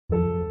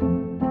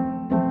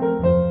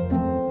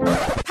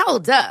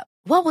Hold up.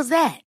 What was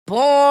that?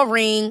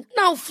 Boring.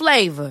 No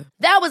flavor.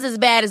 That was as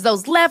bad as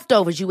those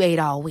leftovers you ate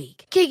all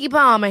week. Keke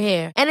Palmer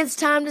here, and it's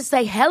time to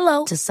say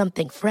hello to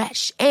something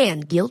fresh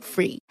and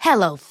guilt-free.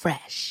 Hello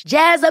Fresh.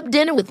 Jazz up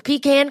dinner with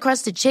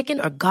pecan-crusted chicken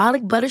or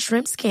garlic butter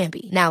shrimp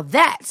scampi. Now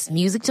that's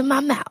music to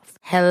my mouth.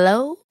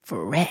 Hello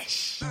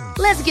Fresh.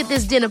 Let's get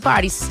this dinner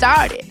party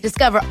started.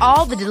 Discover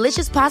all the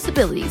delicious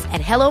possibilities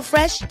at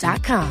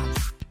hellofresh.com.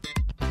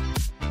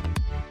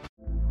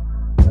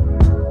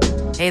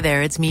 Hey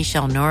there, it's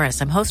Michelle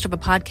Norris. I'm host of a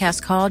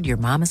podcast called Your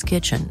Mama's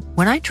Kitchen.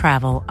 When I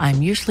travel,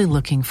 I'm usually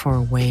looking for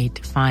a way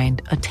to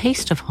find a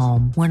taste of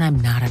home when I'm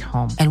not at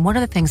home. And one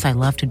of the things I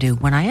love to do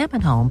when I am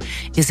at home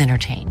is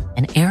entertain.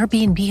 And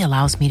Airbnb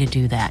allows me to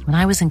do that. When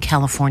I was in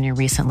California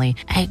recently,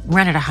 I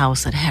rented a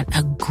house that had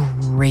a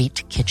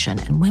great kitchen.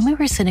 And when we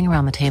were sitting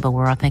around the table, we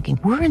were all thinking,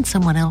 we're in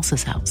someone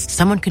else's house.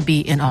 Someone could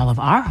be in all of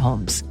our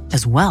homes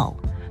as well.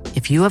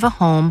 If you have a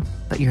home,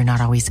 but you're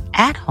not always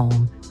at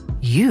home,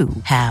 you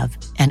have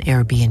an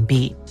Airbnb.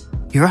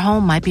 Your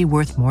home might be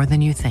worth more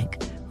than you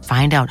think.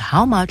 Find out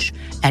how much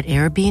at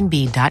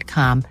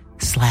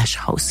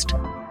airbnb.com/host.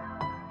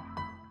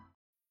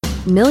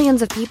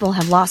 Millions of people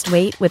have lost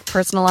weight with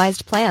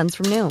personalized plans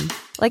from Noom.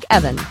 Like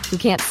Evan, who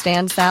can't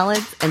stand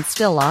salads and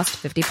still lost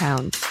 50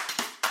 pounds.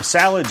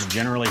 Salads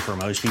generally for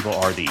most people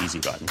are the easy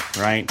button,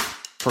 right?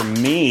 For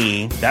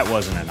me, that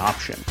wasn't an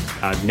option.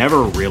 I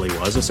never really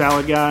was a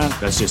salad guy.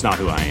 That's just not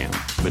who I am.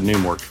 But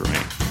Noom worked for me.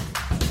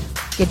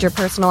 Get your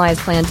personalized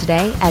plan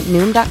today at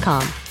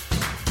Noom.com.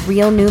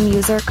 Real Noom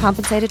user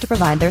compensated to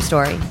provide their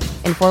story.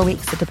 In 4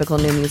 weeks, the typical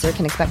Noom user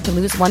can expect to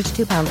lose 1 to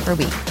 2 pounds per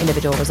week.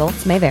 Individual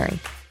results may vary.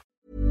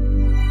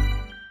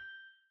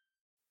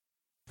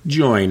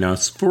 Join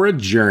us for a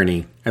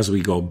journey as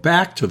we go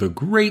back to the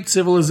great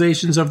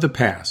civilizations of the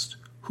past.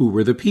 Who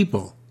were the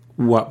people?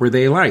 What were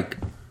they like?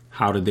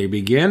 How did they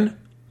begin?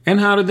 And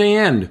how did they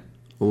end?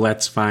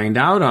 Let's find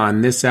out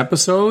on this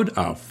episode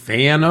of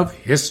Fan of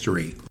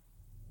History.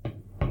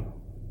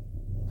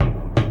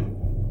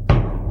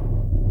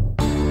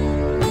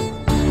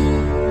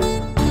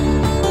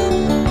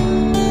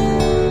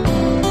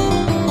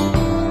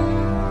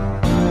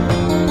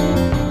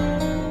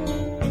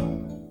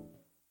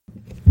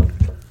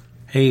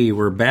 Hey,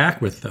 we're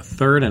back with the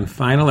third and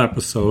final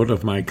episode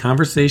of my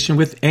conversation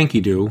with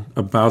Enkidu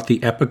about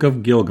the Epic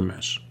of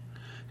Gilgamesh.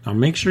 Now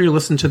make sure you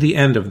listen to the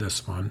end of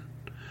this one.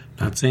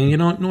 Not saying you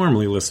don't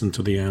normally listen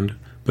to the end,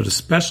 but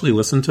especially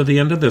listen to the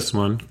end of this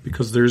one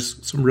because there's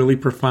some really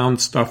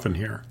profound stuff in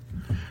here.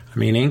 I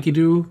mean,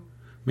 Enkidu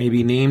may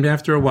be named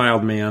after a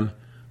wild man,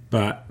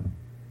 but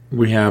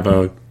we have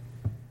a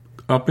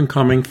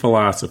up-and-coming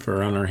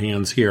philosopher on our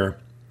hands here.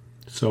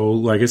 So,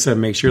 like I said,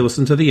 make sure you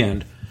listen to the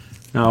end.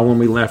 Now, when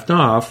we left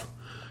off,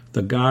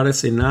 the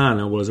goddess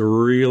Inanna was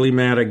really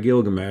mad at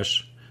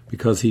Gilgamesh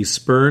because he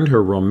spurned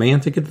her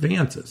romantic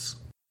advances.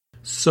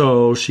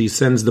 So she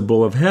sends the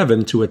Bull of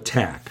Heaven to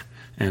attack.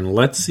 And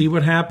let's see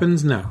what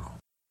happens now.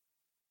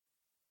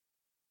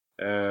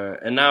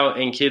 And now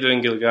Enkidu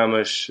and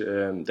Gilgamesh,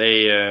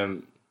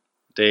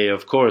 they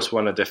of course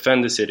want to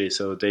defend the city,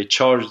 so they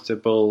charge the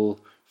bull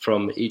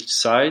from each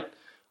side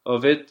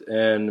of it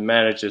and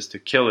manages to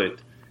kill it.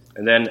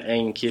 And then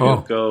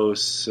Enkidu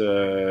goes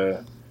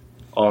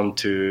on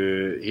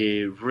to,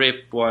 he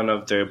ripped one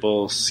of their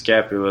bull's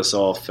scapulas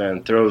off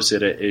and throws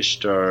it at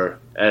Ishtar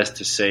as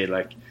to say,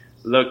 like,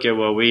 look at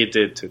what we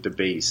did to the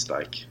beast.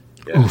 Like,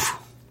 yeah,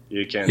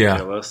 you can't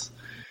kill us.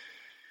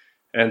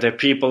 And the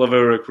people of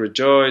Uruk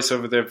rejoice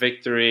over their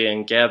victory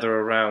and gather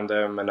around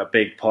them, and a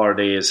big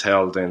party is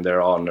held in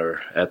their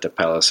honor at the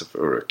palace of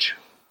Uruk.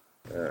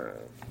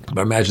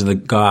 But imagine the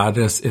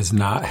goddess is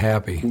not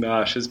happy.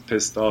 Nah, she's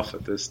pissed off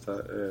at this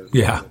time.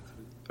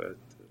 But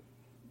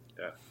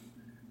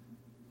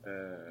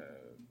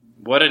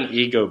what an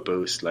ego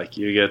boost! Like,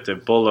 you get the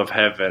Bull of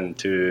Heaven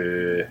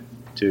to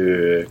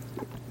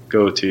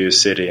go to your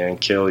city and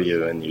kill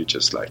you, and you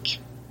just like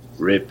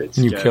rip it.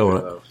 You kill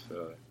it. Off.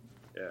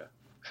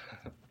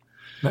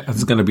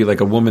 That's going to be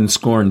like a woman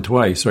scorned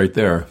twice, right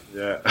there.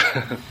 Yeah.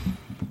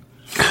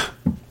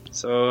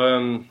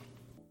 So.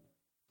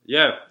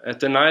 At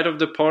the night of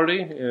the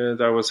party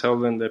that was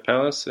held in the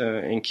palace,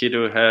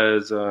 Enkidu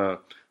has a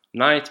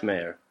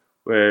nightmare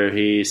where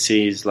he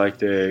sees like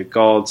the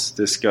gods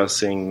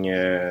discussing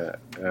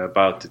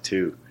about the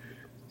two.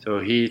 So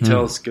he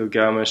tells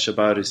Gilgamesh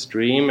about his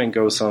dream and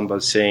goes on by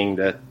saying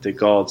that the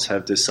gods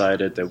have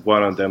decided that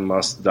one of them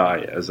must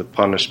die as a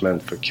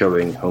punishment for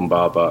killing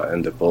Humbaba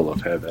and the Bull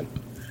of Heaven.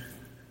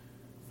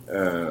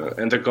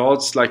 And the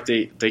gods, like,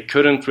 they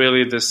couldn't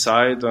really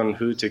decide on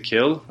who to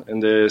kill, and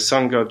the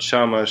sun god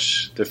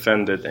Shamash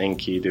defended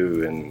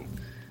Enkidu, and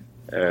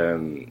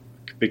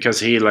because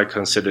he like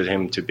considered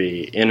him to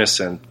be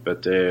innocent,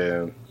 but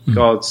the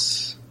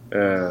gods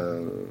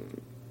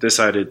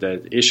decided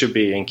that it should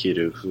be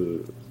Enkidu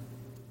who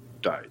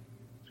died.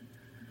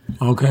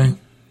 Okay.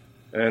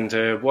 And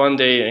one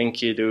day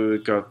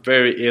Enkidu got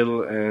very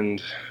ill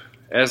and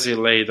as he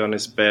laid on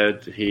his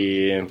bed,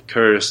 he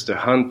cursed the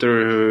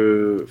hunter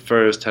who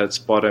first had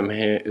spotted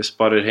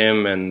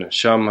him, and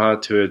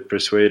Shamhat, who had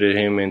persuaded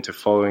him into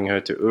following her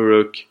to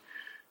Uruk.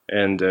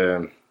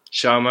 And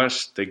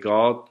Shamash, the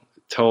god,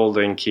 told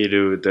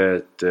Enkidu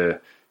that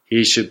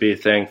he should be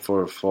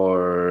thankful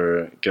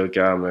for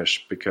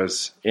Gilgamesh,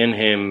 because in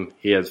him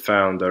he had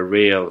found a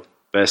real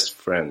best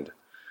friend.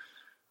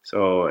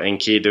 So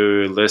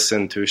Enkidu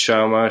listened to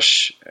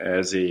Shamash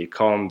as he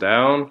calmed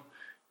down,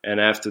 and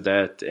after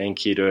that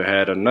Enkidu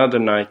had another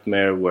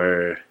nightmare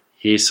where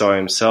he saw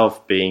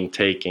himself being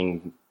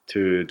taken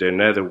to the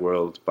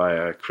netherworld by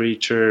a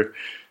creature,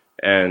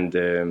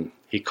 and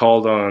he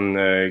called on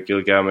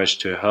Gilgamesh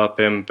to help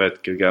him,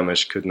 but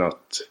Gilgamesh could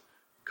not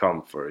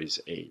come for his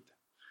aid.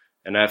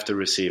 And after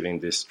receiving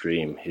this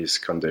dream, his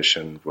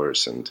condition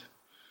worsened.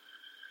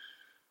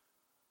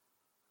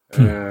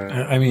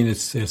 I mean,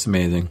 it's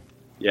amazing.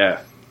 Yeah.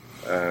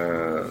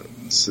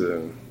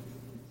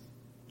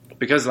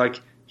 Because like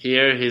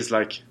here he's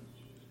like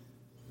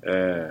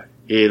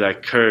he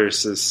like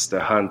curses the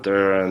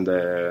hunter and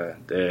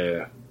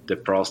the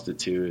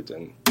prostitute,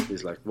 and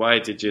he's like, why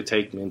did you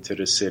take me into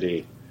the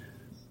city?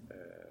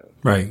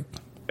 Right.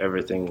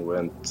 Everything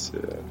went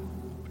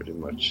pretty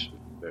much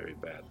very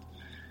bad.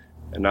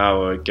 And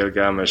now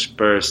Gilgamesh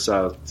bursts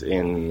out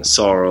in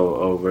sorrow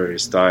over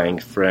his dying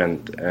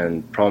friend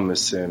and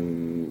promises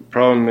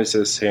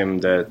him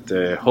that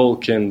the whole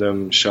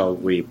kingdom shall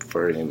weep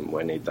for him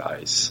when he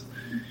dies.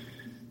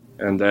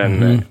 And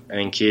then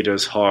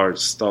Enkidu's heart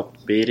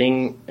stopped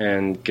beating,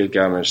 and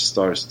Gilgamesh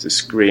starts to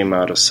scream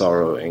out of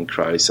sorrow and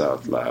cries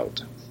out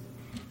loud.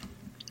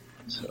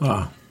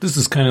 So. This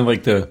is kind of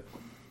like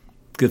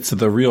gets to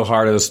the real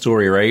heart of the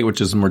story, right?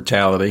 Which is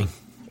mortality.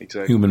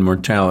 Exactly. Human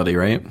mortality,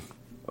 right?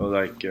 Or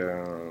like,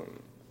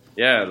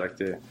 like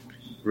the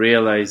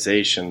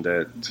realization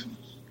that,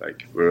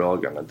 like, we're all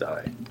gonna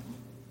die.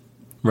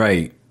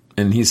 Right.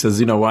 And he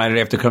says, why did I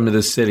have to come to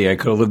this city? I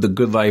could have lived a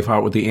good life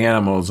out with the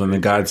animals. And the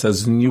God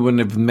says, and you wouldn't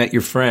have met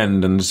your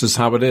friend. And this is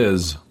how it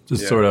is.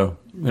 Just sort of,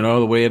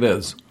 the way it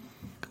is.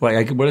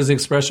 Like, what does the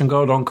expression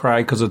go? Don't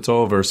cry because it's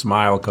over.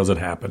 Smile because it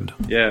happened.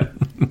 Yeah.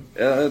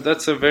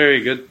 That's a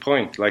very good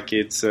point. Like,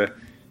 it's,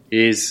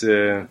 he's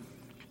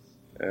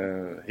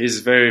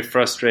very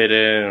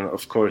frustrated, and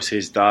of course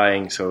he's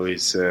dying, so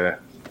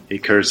he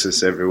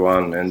curses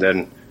everyone, and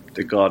then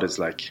the god is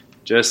like,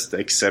 just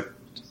accept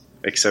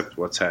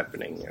what's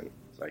happening, and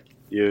like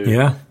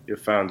you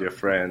found your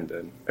friend,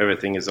 and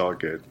everything is all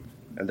good,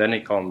 and then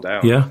he calmed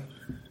down.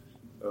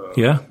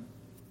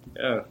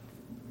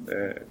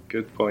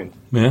 Good point.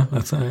 Yeah,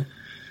 that's it.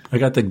 I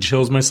got the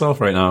chills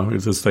myself right now.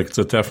 It's just like, it's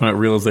a definite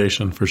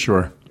realization for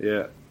sure.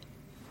 Yeah,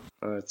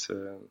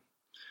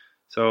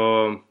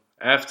 so.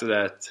 After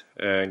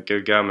that,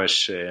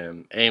 Gilgamesh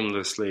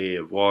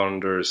aimlessly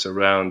wanders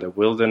around the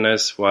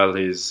wilderness while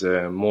he's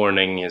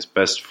mourning his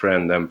best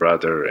friend and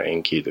brother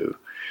Enkidu.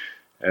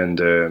 And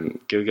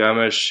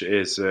Gilgamesh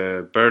is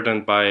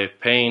burdened by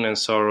pain and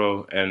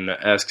sorrow and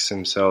asks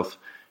himself,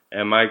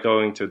 am I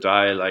going to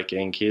die like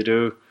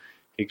Enkidu?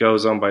 He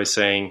goes on by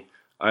saying,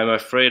 I'm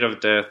afraid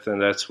of death,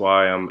 and that's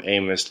why I'm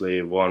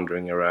aimlessly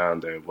wandering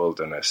around the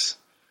wilderness.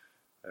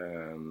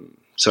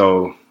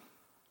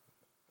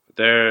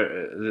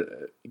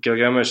 There,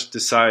 Gilgamesh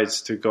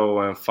decides to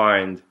go and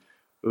find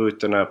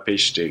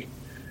Utnapishti,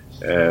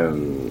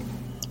 and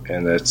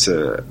that's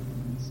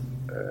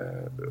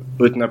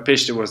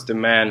Utnapishti was the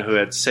man who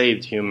had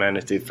saved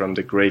humanity from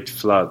the great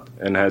flood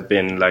and had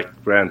been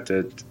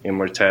granted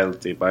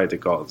immortality by the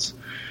gods.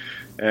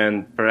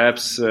 And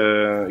perhaps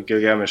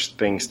Gilgamesh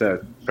thinks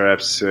that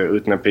perhaps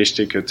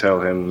Utnapishti could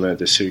tell him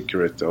the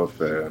secret of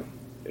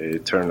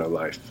eternal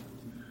life.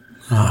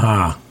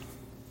 Aha.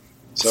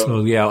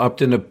 So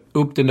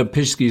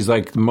Utnapishti is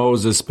like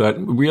Moses, but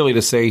really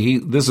to say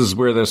this is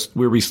where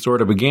we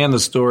sort of began the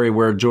story,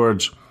 where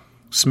George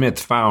Smith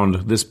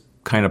found this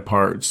kind of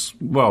parts.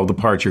 Well, the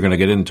part you're going to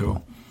get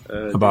into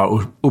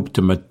about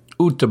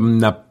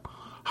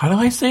how do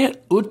I say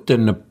it?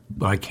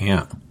 I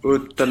can't.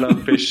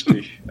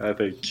 Utnapishti, I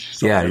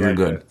think. Yeah, you're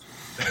good.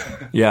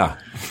 Yeah.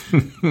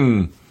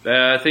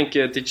 I think,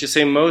 did you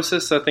say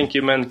Moses? I think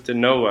you meant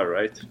Noah,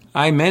 right?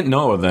 I meant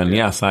Noah then,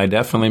 yes. I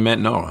definitely meant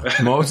Noah.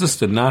 Moses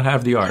did not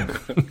have the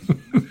ark.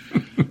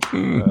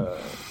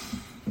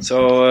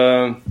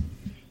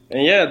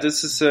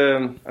 This is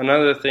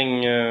another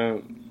thing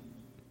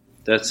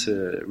that's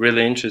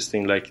really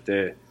interesting, like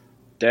the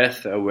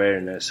death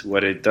awareness,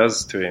 what it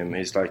does to him.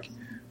 He's like,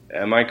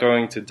 am I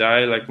going to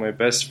die like my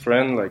best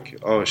friend? Like,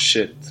 oh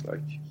shit,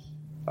 like,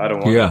 I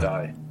don't want to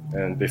die.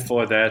 And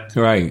before that,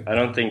 right. I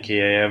don't think he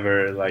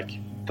ever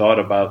thought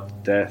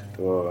about death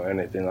or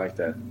anything like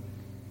that.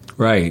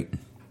 Right.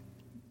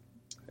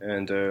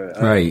 And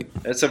right.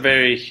 It's a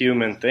very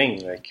human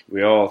thing. Like,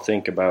 we all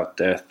think about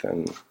death,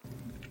 and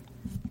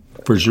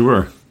for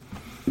sure.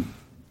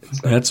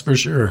 That's for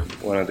sure.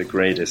 One of the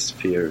greatest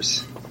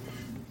fears.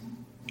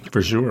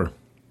 For sure.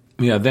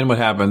 Yeah. Then what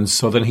happens?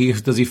 So then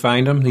does he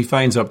find him? He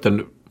finds I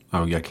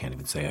can't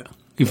even say it.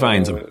 He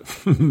finds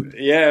him.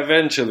 Yeah,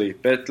 eventually.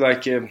 But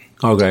like,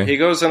 okay. He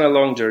goes on a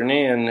long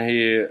journey and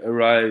he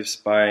arrives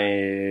by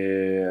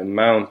a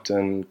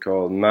mountain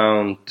called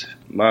Mount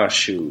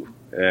Mashu,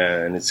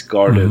 and it's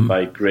guarded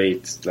by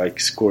great, like,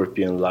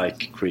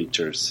 scorpion-like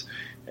creatures.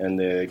 And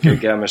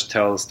Gilgamesh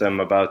tells them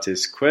about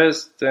his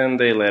quest, and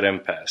they let him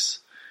pass.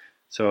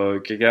 So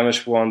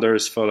Gilgamesh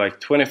wanders for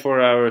like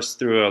 24 hours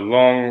through a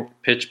long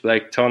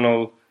pitch-black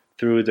tunnel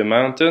through the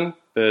mountain,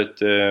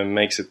 but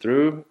makes it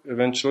through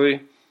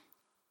eventually.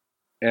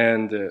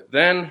 And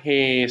then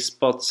he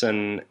spots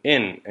an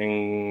inn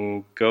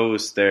and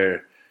goes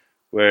there,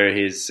 where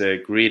he's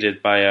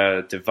greeted by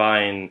a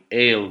divine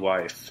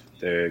alewife,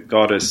 the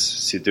goddess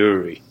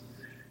Siduri.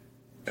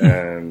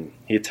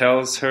 He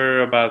tells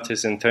her about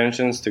his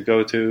intentions to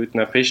go to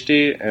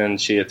Utnapishti,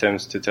 and she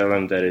attempts to tell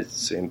him that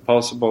it's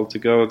impossible to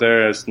go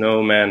there, as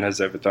no man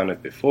has ever done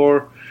it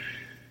before.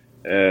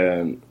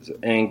 And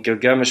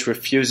Gilgamesh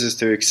refuses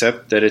to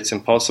accept that it's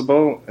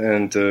impossible,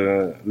 and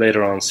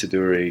later on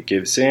Siduri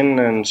gives in,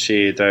 and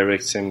she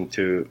directs him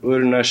to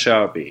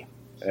Urnashabi,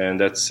 and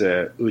that's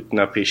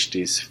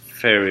Utnapishti's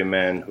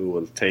ferryman who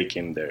will take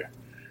him there.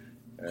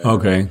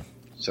 Okay.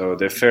 So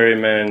the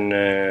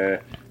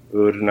ferryman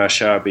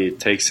Urnashabi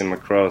takes him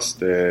across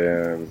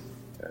the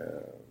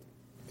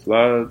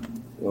flood,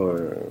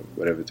 or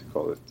whatever to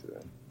call it.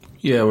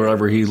 Yeah,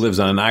 wherever he lives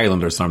on an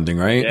island or something,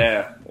 right?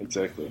 Yeah,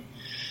 exactly.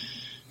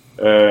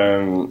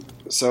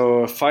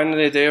 So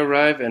finally they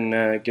arrive,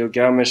 and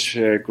Gilgamesh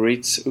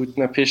greets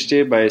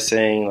Utnapishti by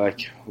saying,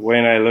 like,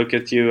 when I look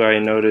at you, I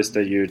notice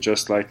that you're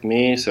just like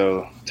me,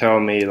 so tell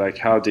me, like,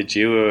 how did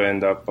you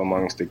end up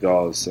amongst the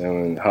gods,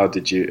 and how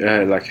did you,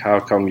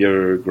 how come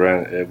you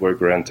were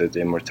granted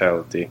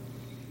immortality?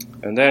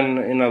 And then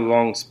in a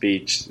long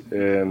speech,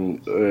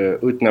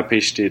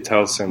 Utnapishti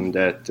tells him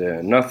that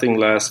nothing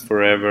lasts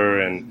forever,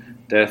 and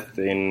death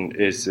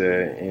is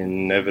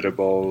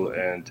inevitable,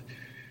 and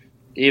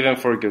even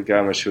for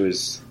Gilgamesh, who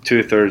is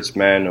 2/3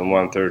 man and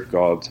 1/3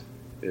 god.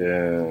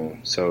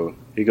 So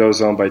he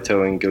goes on by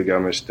telling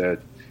Gilgamesh that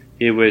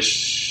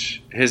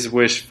his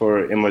wish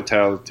for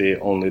immortality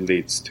only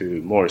leads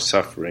to more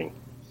suffering.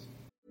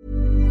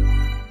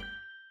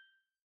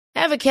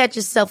 Ever catch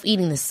yourself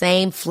eating the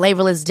same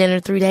flavorless dinner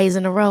 3 days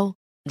in a row?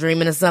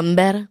 Dreaming of something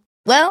better?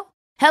 Well,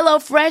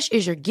 HelloFresh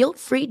is your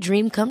guilt-free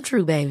dream come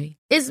true, baby.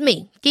 It's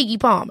me, Keke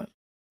Palmer.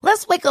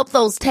 Let's wake up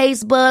those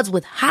taste buds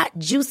with hot,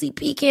 juicy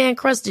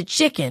pecan-crusted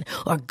chicken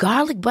or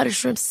garlic butter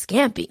shrimp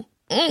scampi.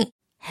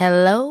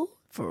 Hello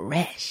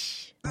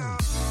Fresh.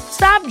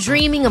 Stop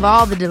dreaming of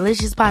all the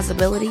delicious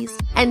possibilities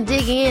and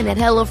dig in at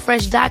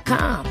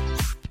HelloFresh.com.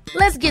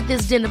 Let's get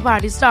this dinner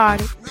party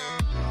started.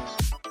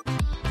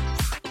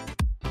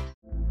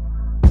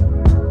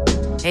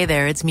 Hey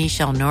there, it's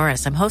Michelle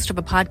Norris. I'm host of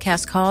a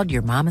podcast called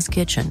Your Mama's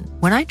Kitchen.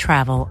 When I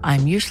travel,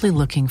 I'm usually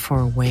looking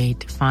for a way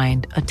to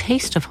find a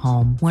taste of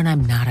home when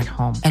I'm not at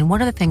home. And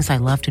one of the things I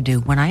love to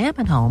do when I am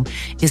at home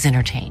is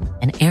entertain.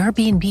 And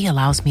Airbnb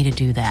allows me to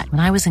do that.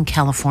 When I was in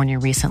California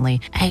recently,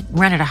 I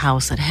rented a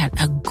house that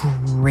had a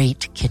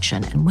great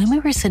kitchen. And when we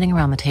were sitting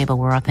around the table,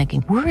 we were all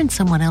thinking, we're in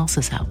someone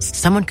else's house.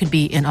 Someone could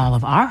be in all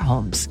of our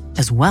homes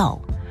as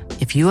well.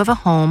 If you have a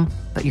home,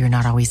 but you're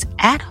not always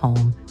at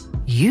home,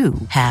 you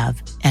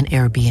have an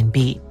Airbnb.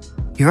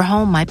 Your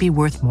home might be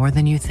worth more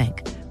than you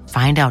think.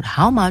 Find out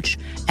how much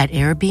at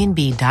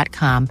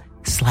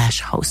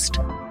airbnb.com/host.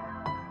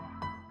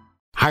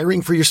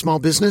 Hiring for your small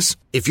business?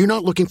 If you're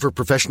not looking for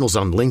professionals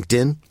on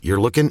LinkedIn,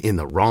 you're looking in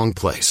the wrong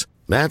place.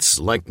 That's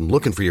like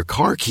looking for your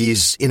car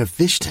keys in a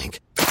fish tank.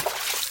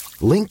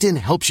 LinkedIn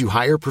helps you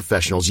hire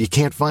professionals you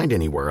can't find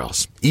anywhere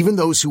else, even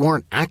those who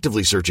aren't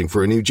actively searching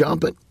for a new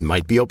job but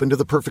might be open to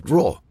the perfect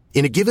role.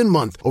 In a given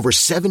month, over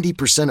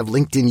 70% of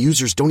LinkedIn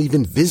users don't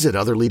even visit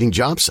other leading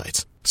job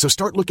sites. So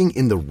start looking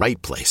in the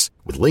right place.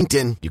 With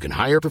LinkedIn, you can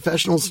hire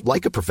professionals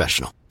like a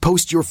professional.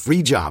 Post your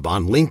free job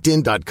on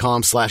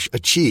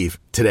linkedin.com/achieve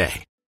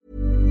today.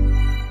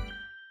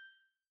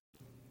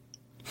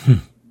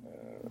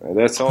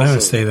 That's also, I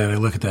would say that. I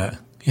look at that.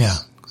 Yeah.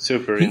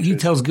 Super He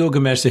tells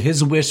Gilgamesh that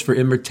his wish for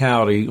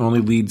immortality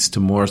only leads to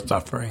more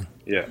suffering.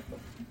 Yeah.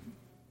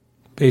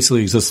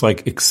 Basically, he's just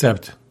like,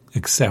 accept.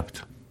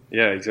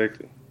 Yeah,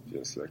 exactly.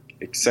 Just like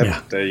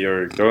accept that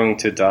you're going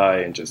to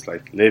die and just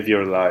like live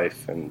your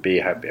life and be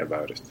happy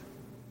about it.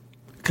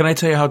 Can I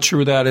tell you how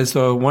true that is,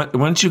 though?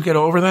 Once you get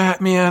over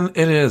that, man,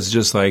 it is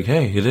just like,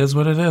 hey, it is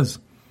what it is.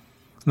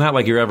 It's not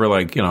like you're ever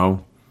like,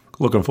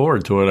 looking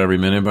forward to it every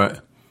minute, but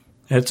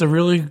it's a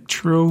really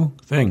true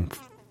thing.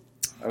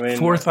 I mean,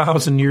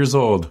 4,000 years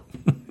old.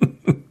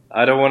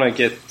 I don't want to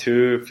get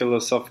too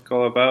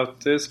philosophical about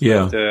this,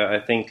 but I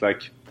think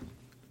like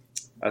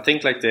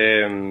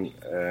the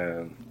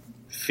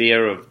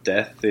fear of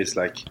death is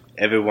like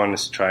everyone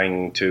is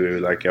trying to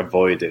like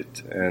avoid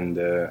it, and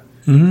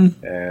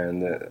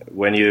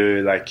when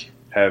you like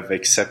have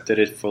accepted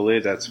it fully,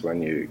 that's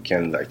when you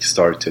can like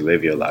start to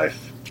live your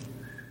life.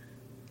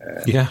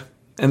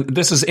 And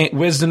this is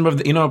wisdom of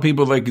the,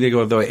 people like they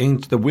go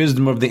the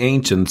wisdom of the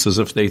ancients, as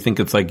if they think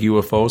it's like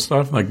UFO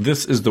stuff. Like,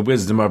 this is the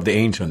wisdom of the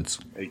ancients.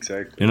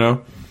 Exactly.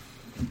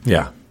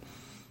 Yeah.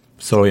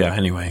 So yeah.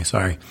 Anyway,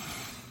 sorry.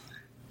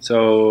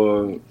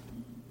 So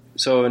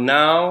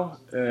now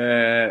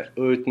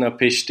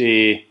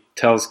Utnapishti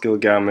tells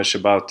Gilgamesh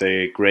about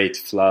the great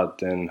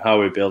flood and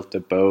how he built the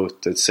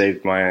boat that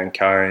saved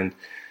mankind,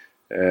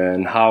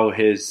 and how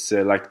his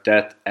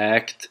that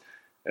act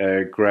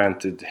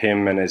granted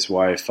him and his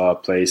wife a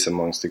place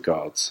amongst the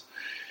gods.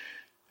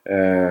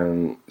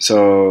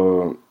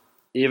 So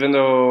even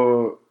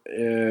though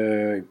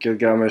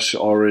Gilgamesh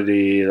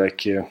already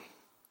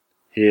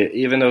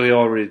even though he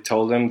already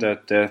told him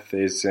that death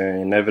is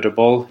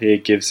inevitable, he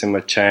gives him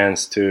a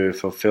chance to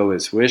fulfill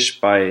his wish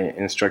by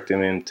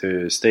instructing him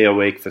to stay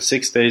awake for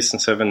 6 days and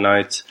 7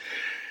 nights.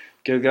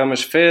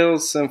 Gilgamesh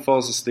fails and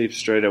falls asleep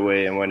straight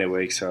away, and when he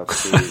wakes up,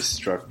 he is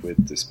struck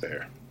with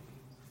despair.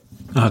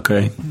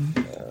 Okay.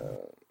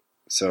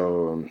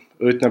 So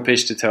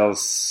Utnapishti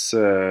tells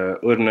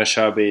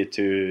Urnashabi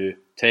to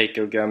take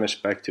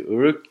Gilgamesh back to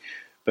Uruk,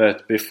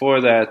 but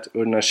before that,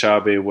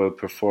 Urnashabi will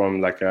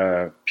perform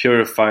a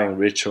purifying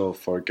ritual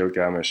for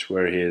Gilgamesh,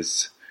 where he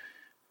is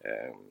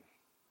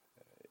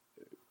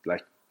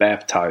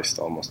baptized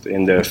almost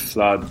in the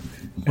flood.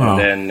 Wow.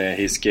 And then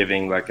he's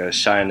giving a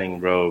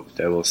shining robe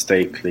that will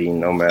stay clean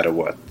no matter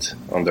what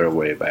on their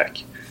way back.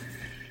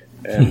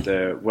 And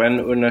when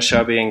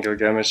Urnashabi and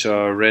Gilgamesh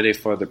are ready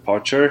for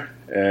departure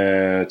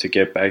to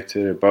get back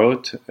to the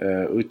boat,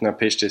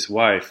 Utnapishti's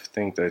wife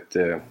thinks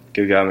that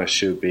Gilgamesh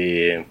should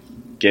be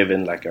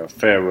given a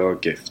farewell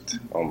gift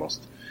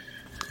almost.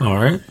 All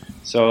right.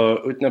 So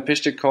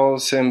Utnapishti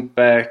calls him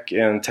back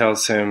and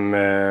tells him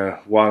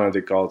one of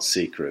the god's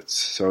secrets.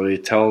 So he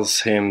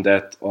tells him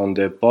that on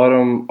the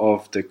bottom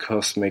of the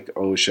cosmic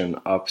ocean,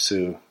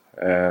 Apsu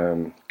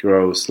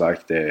grows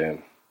the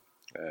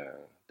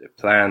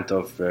plant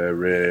of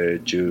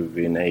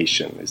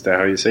rejuvenation. Is that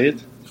how you say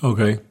it?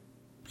 Okay.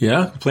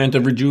 Yeah, plant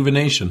of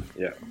rejuvenation.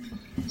 Yeah.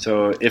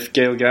 So if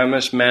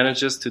Gilgamesh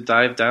manages to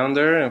dive down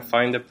there and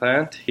find the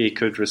plant, he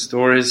could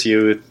restore his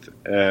youth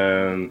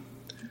and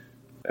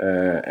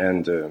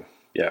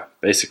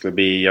basically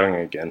be young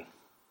again.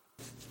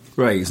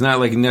 Right. It's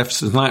not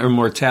it's not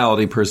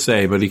immortality per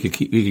se, but he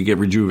could get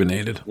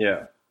rejuvenated.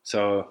 Yeah.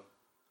 So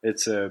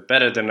it's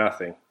better than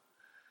nothing.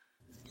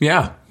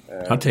 Yeah,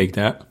 I'll take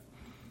that.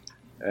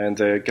 And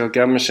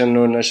Gilgamesh and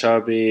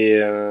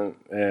Urnashabi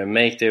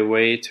make their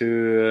way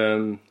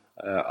to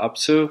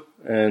Apsu,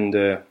 and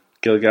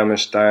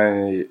Gilgamesh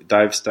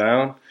dives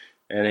down,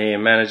 and he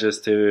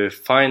manages to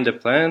find the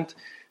plant,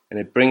 and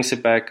he brings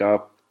it back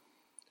up.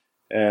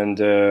 And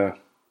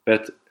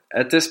but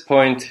at this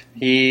point,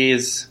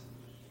 he's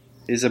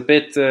a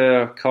bit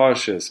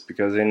cautious,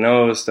 because he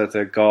knows that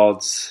the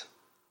gods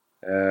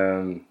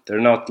they're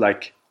not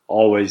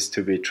always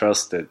to be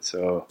trusted.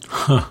 So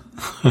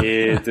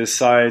he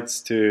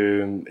decides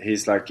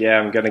he's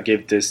I'm gonna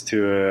give this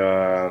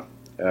to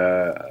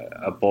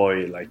a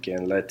boy,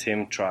 and let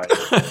him try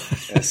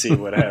it and see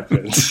what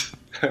happens.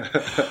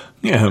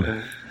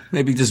 Yeah,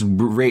 maybe just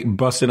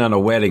bust in on a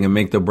wedding and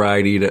make the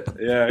bride eat it.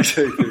 Yeah,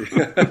 exactly.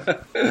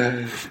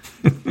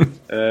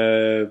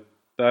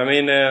 But I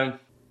mean, no,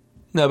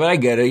 but I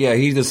get it. Yeah,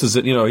 he just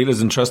isn't. He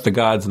doesn't trust the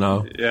gods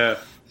now. Yeah.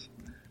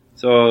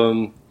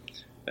 So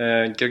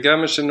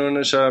Gilgamesh and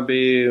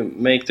Urnashabi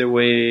make their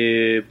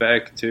way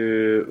back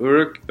to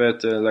Uruk,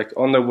 but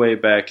on their way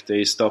back,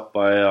 they stop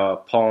by a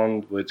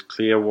pond with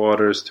clear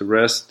waters to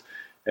rest.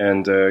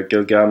 And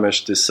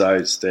Gilgamesh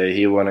decides that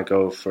he want to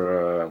go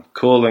for a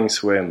cooling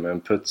swim,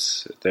 and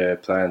puts the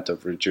plant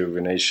of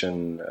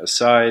rejuvenation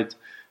aside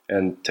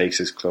and takes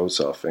his clothes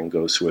off and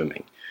goes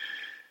swimming.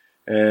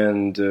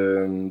 And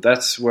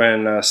that's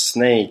when a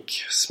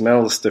snake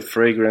smells the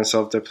fragrance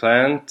of the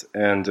plant,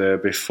 and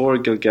before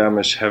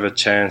Gilgamesh have a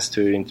chance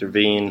to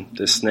intervene,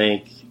 the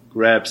snake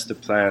grabs the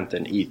plant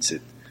and eats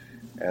it.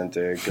 And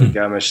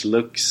Gilgamesh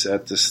looks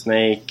at the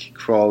snake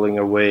crawling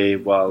away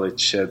while it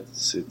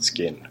sheds its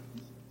skin.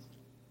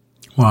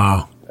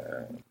 Wow.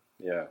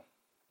 Yeah.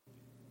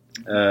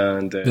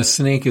 And the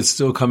snake is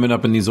still coming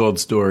up in these old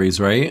stories,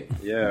 right?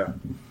 Yeah.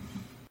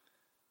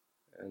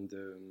 And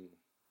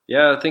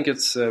I think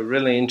it's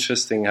really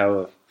interesting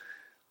how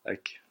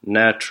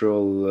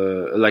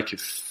natural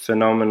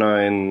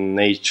phenomena in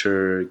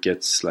nature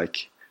gets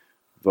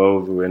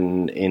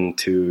woven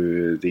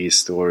into these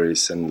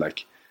stories, and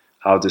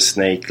how the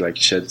snake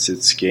sheds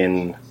its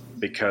skin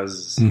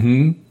because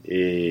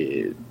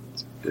it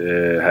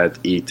had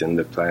eaten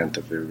the plant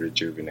of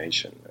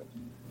rejuvenation.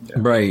 Yeah.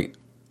 Right.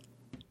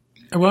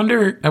 I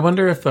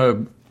wonder if I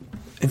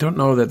don't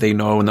know that they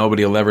know.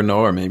 Nobody will ever know,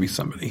 or maybe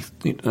somebody.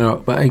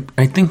 But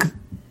I think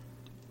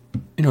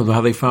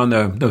how they found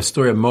the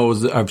story of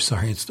Moses. I'm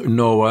sorry, it's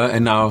Noah,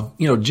 and now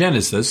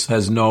Genesis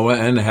has Noah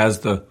and it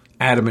has the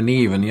Adam and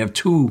Eve, and you have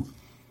two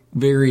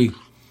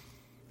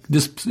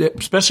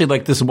especially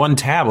this one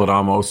tablet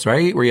almost,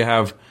 right, where you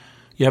have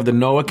the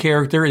Noah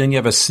character, and then you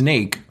have a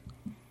snake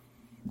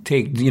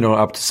take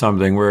up to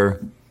something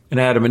where in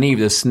Adam and Eve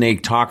the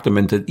snake talked them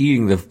into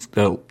eating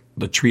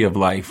the tree of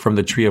life, from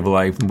the tree of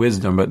life and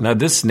wisdom, but now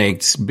this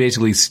snake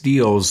basically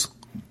steals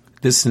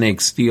This snake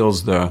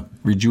steals the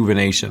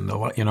rejuvenation,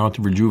 to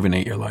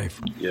rejuvenate your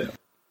life. Yeah.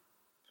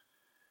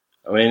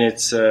 I mean,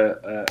 it's...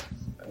 can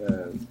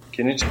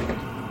you...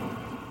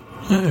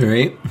 All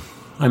right.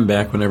 I'm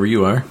back whenever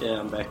you are. Yeah,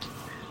 I'm back.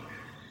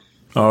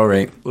 All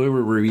right. We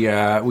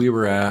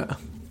were at...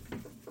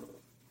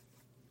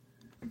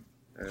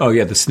 Oh,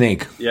 yeah, the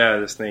snake. Yeah,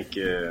 the snake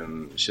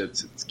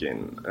sheds its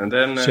skin. And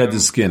then... Sheds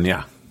its skin,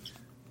 yeah.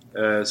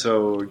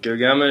 So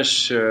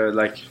Gilgamesh,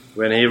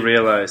 when he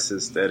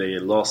realizes that he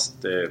lost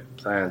the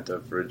plant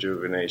of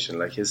rejuvenation,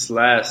 like his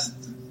last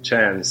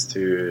chance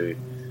to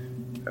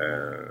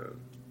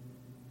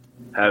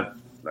have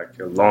like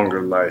a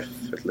longer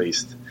life at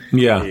least,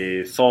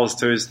 he falls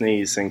to his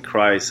knees and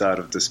cries out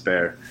of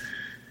despair.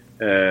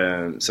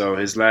 So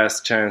his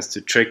last chance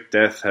to trick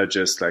death had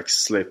just like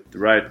slipped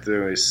right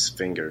through his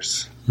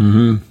fingers.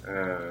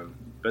 Mm-hmm.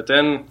 But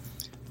then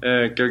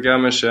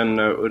Gilgamesh and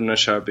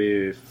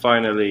Udnashabi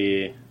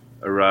finally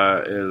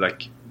arrive,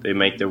 they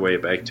make their way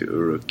back to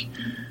Uruk.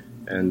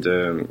 And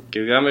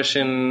Gilgamesh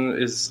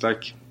is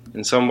like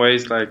in some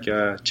ways like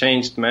a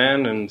changed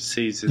man and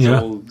sees his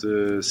old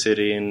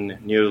city in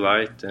new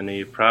light, and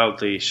he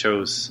proudly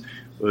shows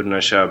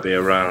Udnashabi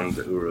around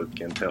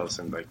Uruk and tells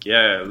him like,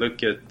 yeah,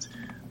 look at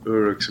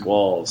Uruk's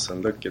walls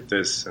and look at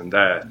this and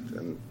that,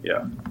 and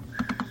yeah.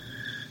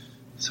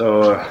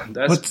 So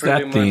that's what's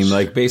that theme? much...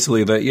 Like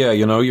basically that, yeah,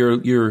 you know,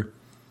 you're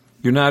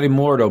not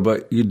immortal,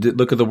 but you did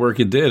look at the work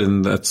you did,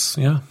 and that's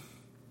I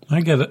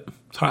get it.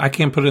 I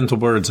can't put it into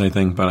words, I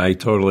think, but I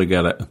totally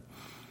get it.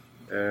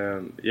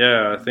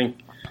 I think.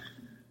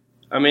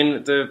 I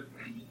mean, the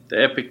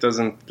epic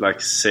doesn't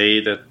like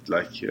say that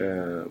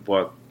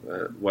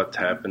what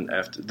happened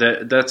after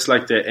that. That's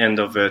like the end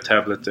of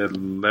tablet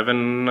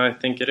 11, I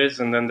think it is,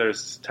 and then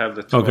there's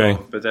tablet 12. Okay.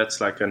 But that's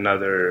like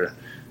another.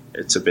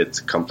 It's a bit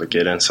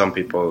complicated, and some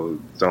people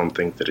don't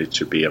think that it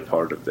should be a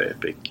part of the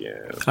epic.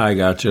 I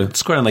gotcha.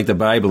 It's kind of like the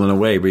Bible in a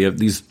way, where you have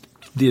these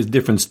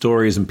different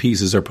stories and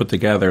pieces are put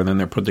together, and then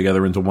they're put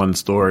together into one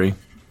story.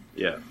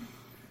 Yeah.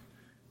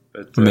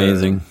 But,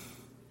 amazing.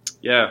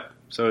 Yeah.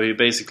 So he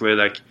basically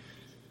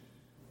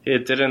he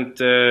didn't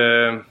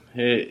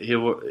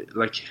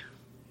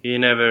he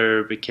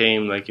never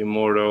became like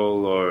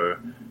immortal, or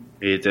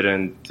he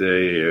didn't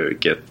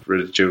get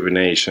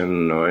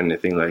rejuvenation or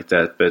anything like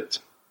that, but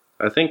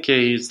I think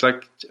he's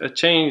like a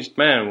changed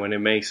man when he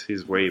makes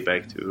his way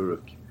back to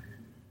Uruk.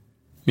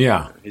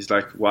 Yeah. He's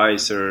like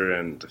wiser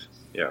and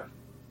yeah.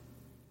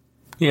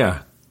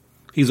 Yeah.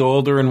 He's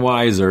older and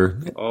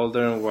wiser.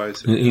 Older and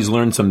wiser. He's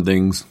learned some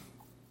things.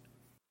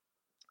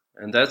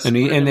 And that's and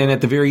then at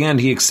the very end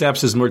he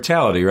accepts his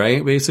mortality,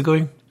 right?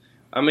 Basically.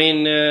 I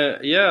mean,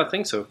 yeah, I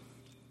think so.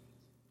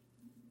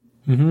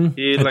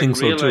 Mm-hmm. I think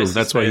so too.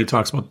 That's why he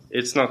talks about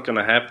it's not going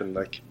to happen.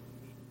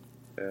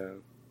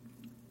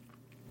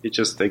 He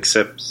just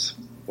accepts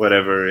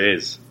whatever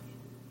is.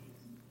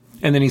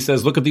 And then he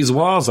says, look at these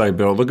walls I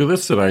built. Look at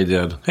this that I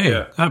did.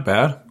 Hey, not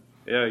bad.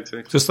 Yeah,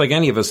 exactly. Just like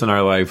any of us in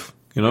our life.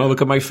 You know,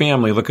 look at my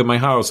family. Look at my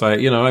house. I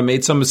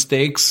made some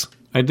mistakes.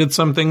 I did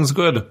some things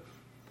good.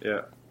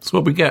 Yeah. That's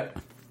what we get.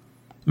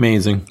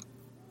 Amazing.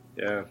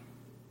 Yeah.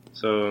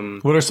 So...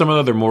 what are some of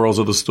the other morals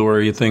of the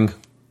story, you think?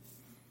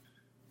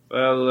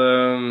 Well,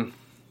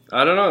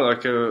 I don't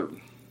know.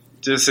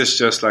 This is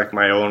just like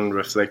my own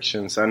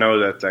reflections. I know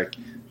that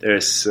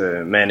there's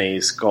many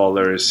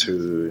scholars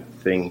who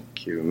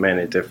think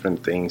many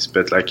different things,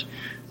 but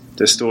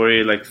the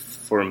story,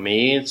 for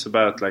me, it's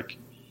about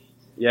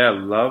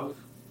love,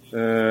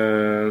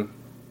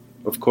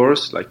 of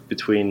course,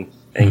 between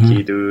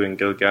Enkidu and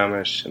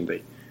Gilgamesh, and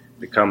they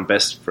become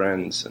best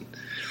friends. And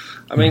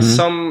I mean,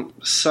 some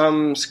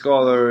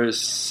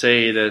scholars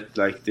say that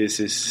this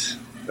is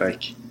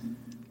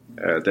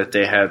that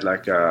they had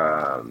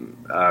a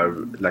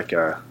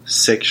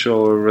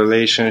sexual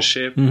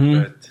relationship,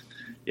 but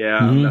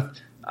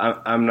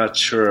I'm not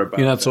sure about.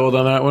 You're not sold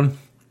on that one.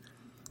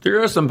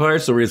 There are some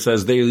parts where it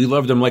says he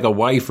loved him like a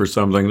wife or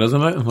something,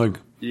 doesn't it?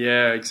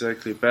 Yeah,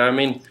 exactly. But I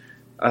mean,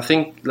 I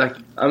think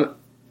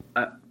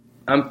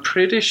I'm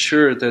pretty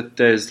sure that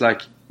there's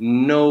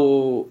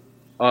no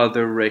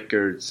other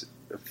records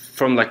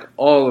from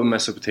all of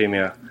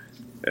Mesopotamia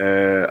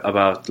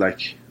about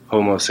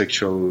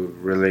homosexual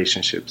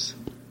relationships.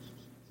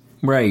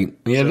 Right.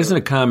 Yeah, it isn't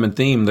a common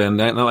theme then,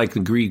 not like the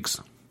Greeks.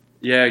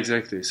 Yeah,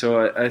 exactly.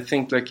 So I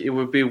think it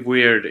would be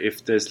weird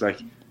if there's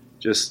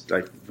just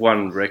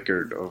one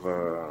record of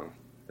a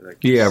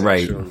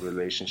sexual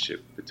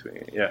relationship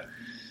between. Yeah.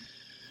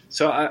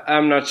 So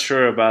I'm not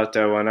sure about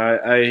that one.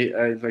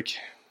 I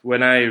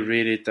when I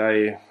read it,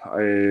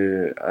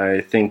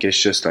 I think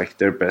it's just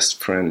they're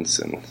best friends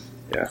and.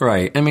 Yeah.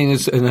 Right. I mean,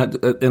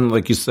 and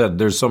like you said,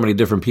 there's so many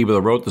different people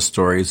that wrote the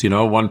stories.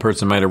 One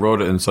person might have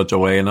wrote it in such a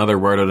way, another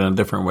wrote it in a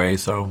different way.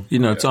 So,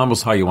 it's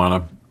almost how you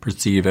want to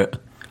perceive it.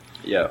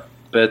 Yeah.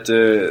 But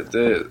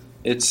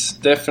it's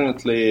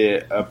definitely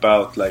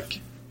about,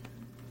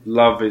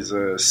 love is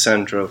a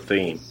central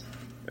theme.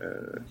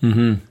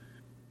 Human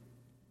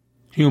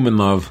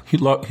love.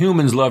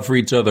 Humans love for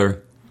each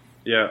other.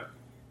 Yeah.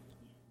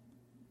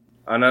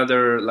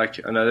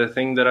 another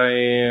thing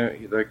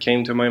that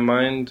came to my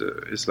mind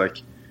is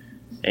like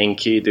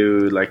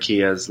Enkidu, like he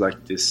has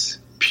like this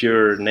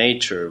pure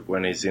nature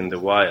when he's in the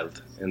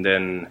wild, and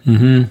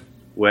then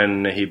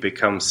when he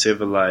becomes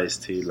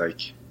civilized, he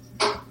like,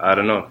 I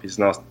don't know, he's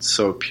not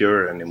so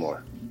pure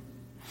anymore.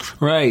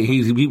 Right.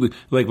 He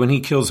like when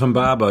he kills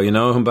Humbaba, you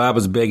know,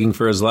 Humbaba's begging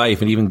for his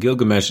life, and even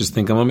Gilgamesh is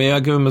thinking, well, maybe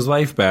I'll give him his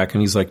life back,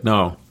 and he's like,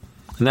 no.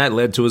 And that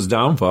led to his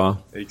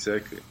downfall.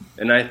 Exactly.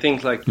 And I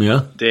think like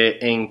the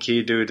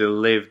Enkidu that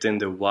lived in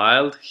the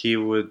wild, he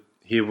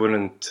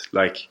wouldn't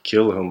like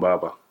kill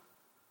Humbaba.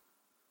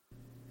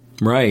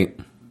 Right.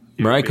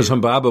 Right, because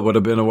Humbaba would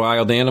have been a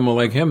wild animal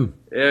like him.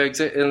 Yeah,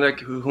 exactly. And like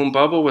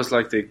Humbaba was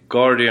like the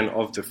guardian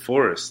of the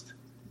forest.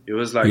 It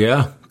was like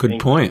good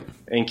point.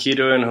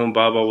 Enkidu and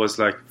Humbaba was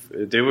like,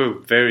 they were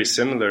very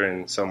similar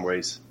in some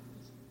ways.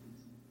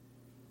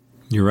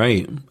 You're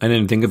right. I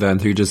didn't think of that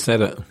until you just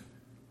said it.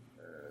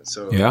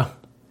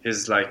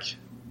 His like,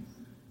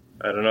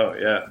 I don't know.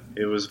 Yeah,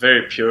 it was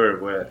very pure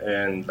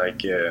and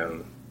like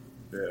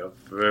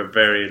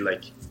very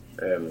like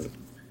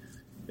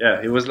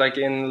he was like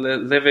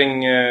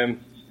living in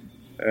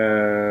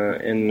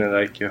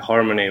like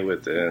harmony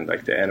with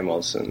like the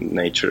animals and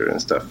nature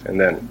and stuff, and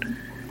then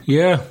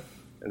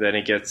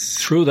he gets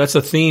true. That's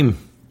a theme.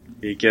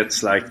 He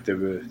gets like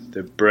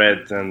the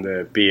bread and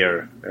the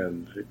beer,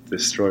 and it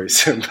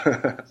destroys him.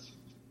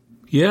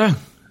 Yeah,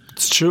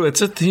 it's true.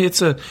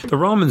 The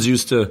Romans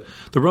used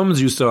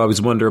to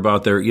always wonder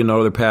about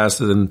their past,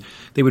 and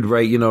they would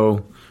write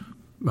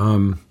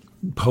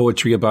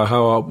poetry about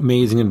how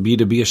amazing it'd be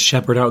to be a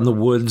shepherd out in the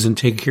woods and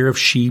take care of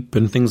sheep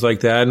and things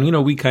like that.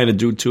 And we kind of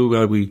do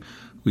too.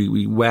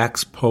 We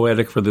wax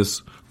poetic for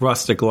this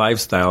rustic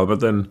lifestyle, but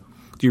then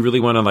do you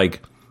really want to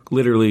like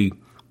literally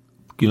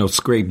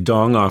scrape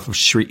dung off of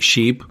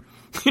sheep?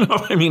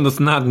 I mean, it's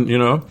not,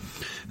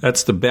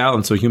 that's the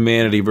balance of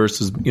humanity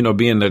versus,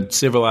 being the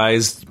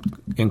civilized,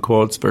 in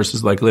quotes,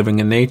 versus like living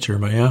in nature.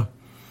 But yeah.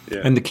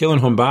 And the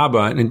killing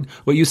Humbaba, and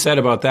what you said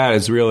about that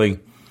is really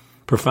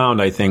profound,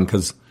 I think,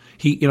 because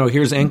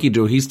here's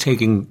Enkidu, he's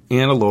taking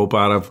antelope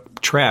out of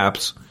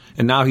traps,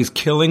 and now he's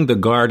killing the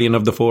guardian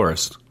of the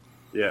forest.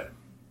 Yeah.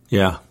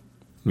 Yeah.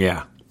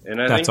 Yeah. And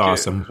I That's think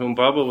awesome.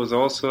 Humbaba was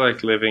also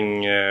like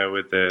living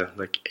with the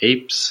like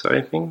apes,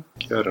 I think.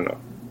 I don't know.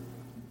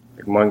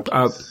 Like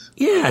monkeys.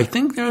 Yeah, I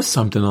think there's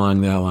something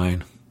along that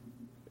line.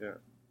 Yeah.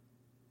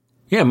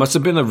 Yeah, it must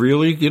have been a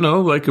really,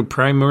 like a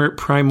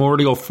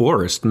primordial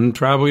forest, and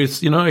probably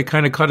it's, it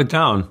kind of cut it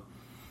down.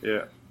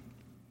 Yeah.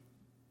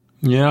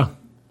 Yeah.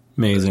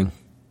 Amazing.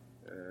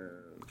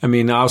 I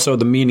mean, also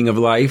the meaning of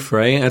life,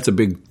 right? That's a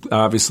big,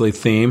 obviously,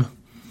 theme.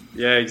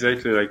 Yeah,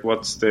 exactly. Like,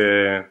 what's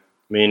the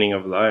meaning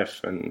of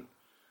life? And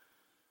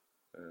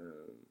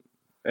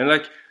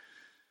like,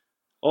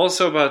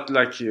 also about,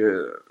 like,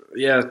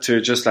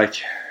 to just, like,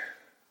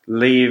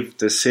 leave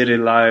the city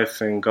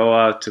life and go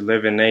out to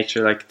live in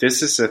nature. Like,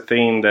 this is a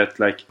theme that,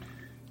 like,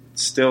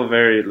 it's still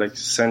very, like,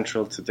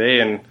 central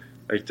today. And,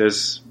 like,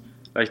 there's,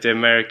 like, the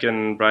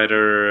American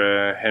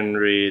writer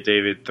Henry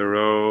David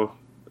Thoreau.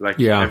 Like,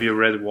 have you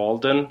read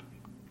Walden?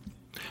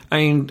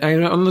 I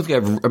don't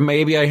think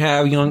maybe I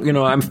have.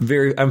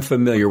 I'm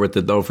familiar with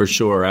it though, for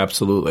sure,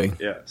 absolutely.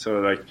 Yeah, so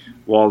like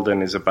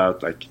Walden is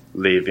about like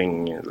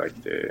leaving like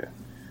the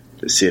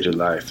city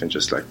life and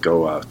just like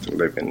go out and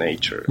live in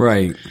nature.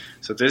 Right.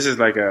 So this is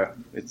like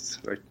it's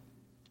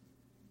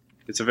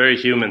a very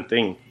human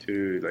thing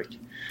to like.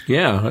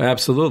 Yeah,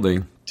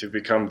 absolutely. To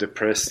become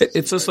depressed.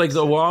 It's just like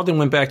the Walden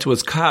went back to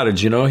his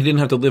cottage. He didn't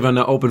have to live on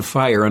an open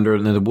fire in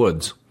the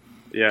woods.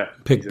 Yeah.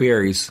 Pick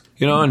berries,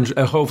 and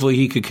hopefully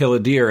he could kill a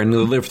deer and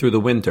live through the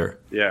winter.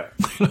 Yeah.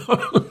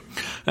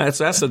 That's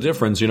the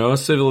difference,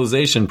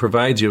 Civilization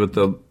provides you with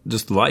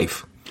just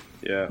life.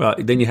 Yeah.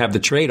 Then you have the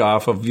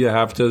trade-off of you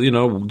have to,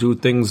 do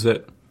things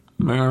that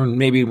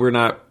maybe we're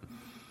not,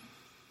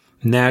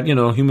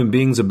 human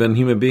beings have been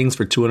human beings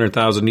for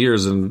 200,000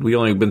 years, and we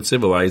only been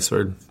civilized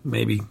for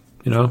maybe,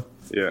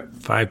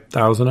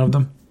 5,000 of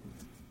them.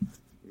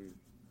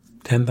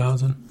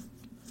 10,000.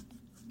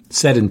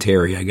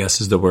 Sedentary, I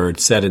guess, is the word.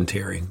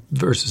 Sedentary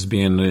versus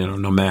being,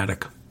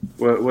 nomadic.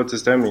 What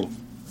does that mean?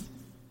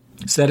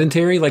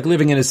 Sedentary, like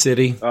living in a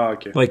city. Oh,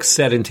 okay. Like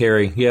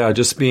sedentary, yeah,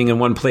 just being in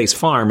one place,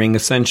 farming,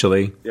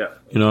 essentially. Yeah.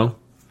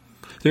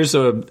 There's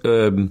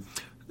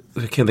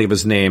I can't think of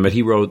his name, but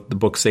he wrote the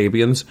book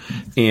Sapiens,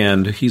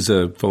 and he's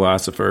a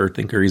philosopher,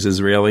 thinker. He's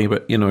Israeli,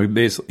 but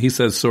he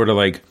says sort of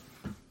like,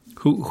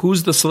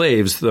 who's the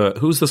slaves?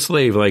 Who's the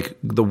slave? Like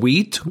the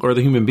wheat or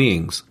the human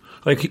beings?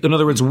 Like, in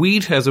other words,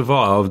 wheat has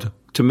evolved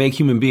to make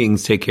human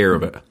beings take care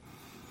of it.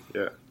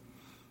 Yeah.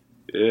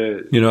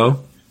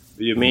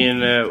 You mean,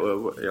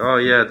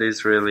 the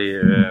Israeli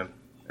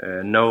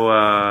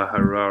Noah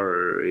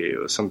Harari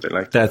or something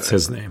like that. That's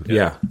his name,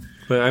 yeah.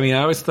 But, I mean,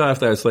 I always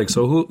thought that it's like,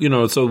 so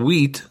so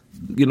wheat,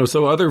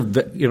 so other,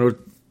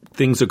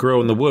 things that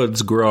grow in the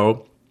woods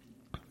grow,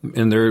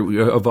 and they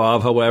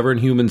evolve, however,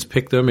 and humans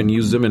pick them and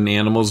use them in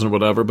animals and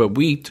whatever, but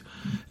wheat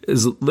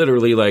is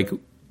literally like,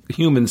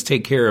 humans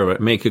take care of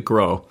it, make it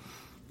grow.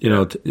 You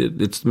know,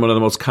 it's one of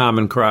the most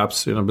common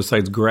crops, you know,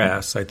 besides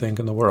grass, I think,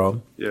 in the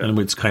world. Yeah. And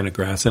it's kind of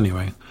grass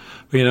anyway.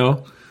 But, you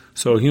know,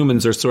 so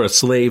humans are sort of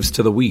slaves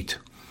to the wheat.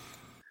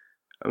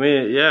 I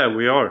mean, yeah,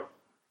 we are.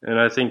 And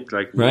I think,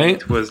 like,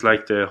 right? wheat was,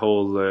 like, the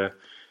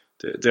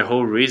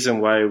whole reason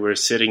why we're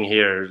sitting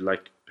here,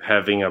 like,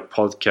 having a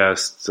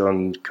podcast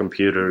on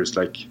computers,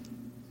 like,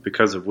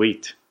 because of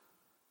wheat.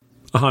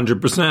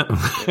 100%.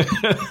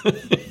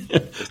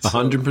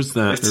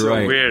 100%. It's so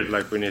right. weird,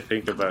 like, when you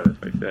think about it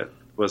like that.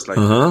 It was, like,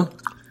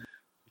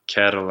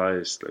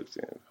 catalyzed, like,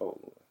 the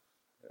whole...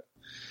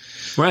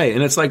 Right,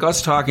 and it's like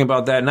us talking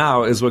about that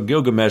now is what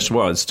Gilgamesh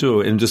was,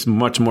 too, and just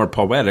much more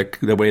poetic,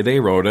 the way they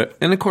wrote it.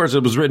 And, of course,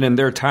 it was written in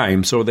their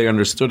time, so they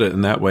understood it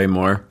in that way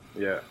more.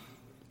 Yeah.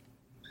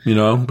 You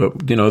know,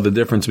 but, you know, the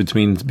difference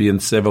between being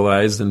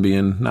civilized and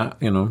being not,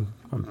 you know,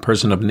 a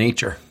person of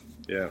nature.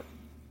 Yeah.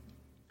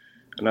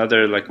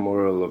 Another, like,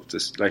 moral of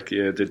this, like,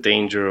 the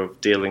danger of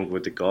dealing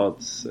with the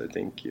gods, I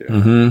think,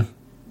 and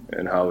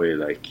how he,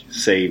 like,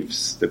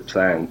 saves the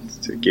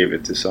plant to give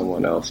it to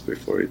someone else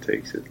before he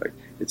takes it. Like,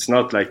 it's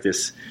not like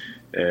this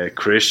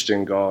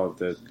Christian God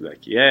that,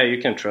 like, yeah, you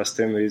can trust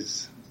him.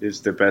 He's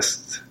the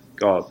best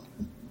God.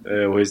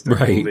 He's the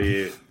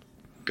only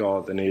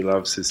God, and he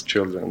loves his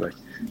children. Like,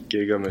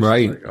 Gilgamesh is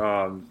like,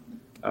 oh,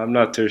 I'm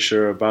not too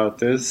sure about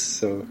this,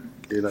 so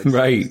he, like,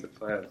 saves the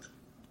plant.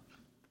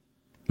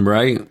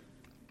 Right.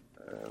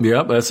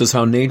 Yep, that's just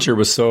how nature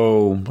was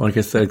so, like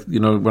I said,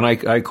 you know, when I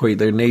equate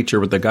their nature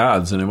with the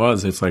gods, and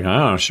it's like,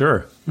 oh,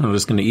 sure, I'm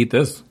just going to eat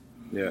this.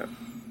 Yeah.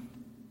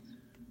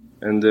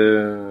 And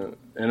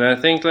I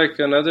think, like,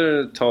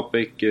 another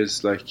topic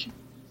is, like,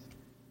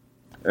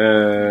 in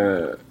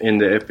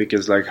the epic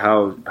is, like,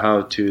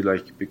 how to,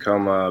 like,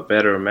 become a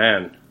better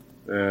man.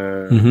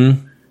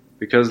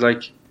 Because,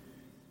 like,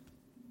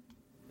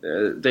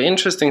 the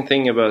interesting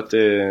thing about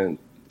the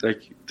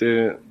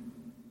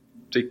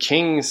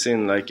kings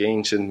in, like,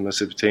 ancient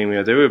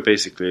Mesopotamia, they were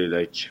basically,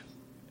 like,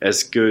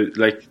 as good,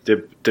 like,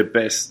 the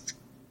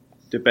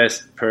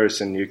best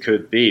person you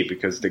could be,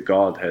 because the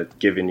god had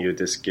given you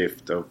this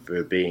gift of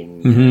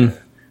being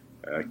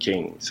a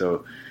king.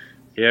 So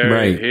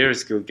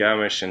here's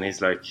Gilgamesh, and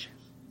he's like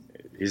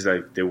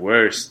the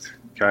worst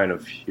kind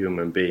of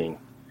human being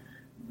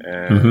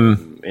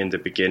in the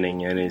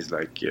beginning, and he's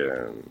like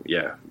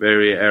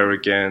very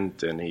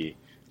arrogant, and he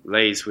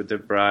lays with the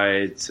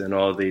brides and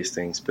all these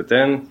things. But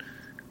then,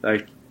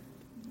 like,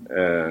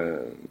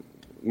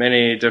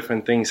 many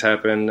different things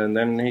happen, and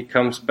then he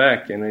comes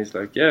back, and he's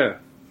like, yeah,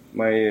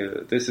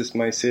 this is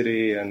my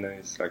city, and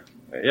it's like,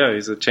 yeah,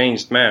 he's a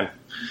changed man.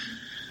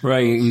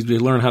 Right, you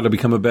learn how to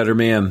become a better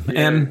man,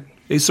 and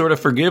he's sort of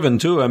forgiven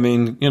too. I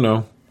mean, you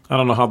know, I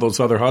don't know how those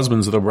other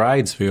husbands of the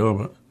brides feel,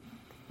 but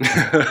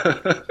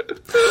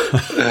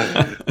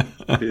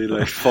he,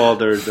 like,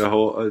 fathered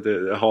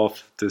the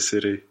half the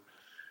city.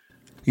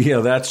 Yeah,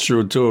 that's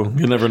true too.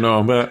 You never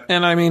know, but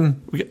I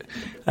mean,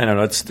 I don't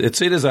know.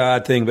 It is an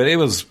odd thing, but it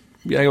was.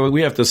 Yeah,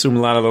 we have to assume a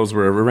lot of those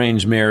were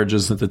arranged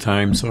marriages at the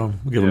time, so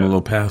we'll give them a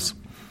little pass.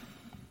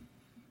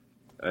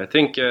 I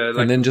think,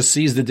 and then just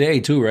seize the day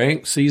too,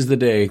 right? Seize the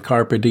day,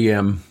 carpe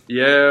diem.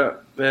 Yeah,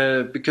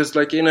 because,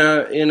 like, in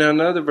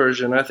another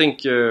version, I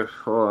think.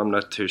 I'm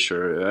not too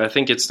sure. I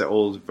think it's the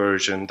old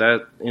version.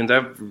 That in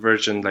that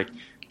version, like,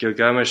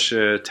 Gilgamesh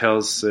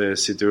tells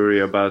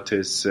Siduri about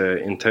his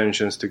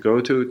intentions to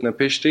go to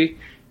Utnapishti,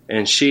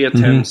 and she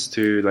attempts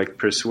to, like,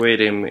 persuade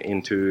him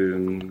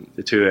into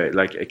to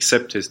like,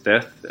 accept his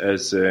death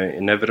as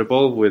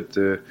inevitable with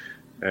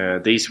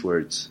these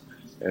words.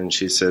 And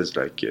she says,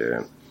 like,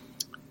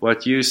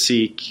 what you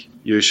seek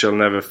you shall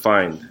never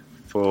find,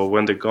 for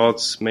when the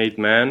gods made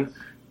man,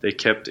 they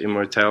kept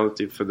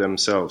immortality for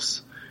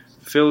themselves.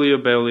 Fill your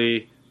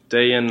belly,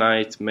 day and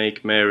night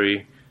make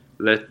merry,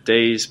 let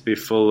days be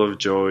full of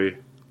joy,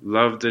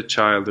 love the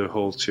child who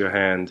holds your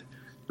hand,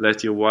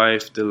 let your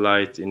wife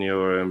delight in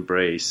your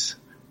embrace,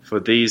 for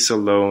these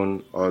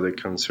alone are the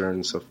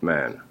concerns of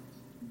man.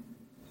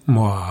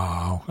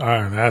 Wow.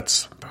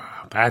 That's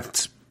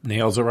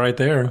nails it right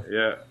there.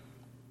 Yeah.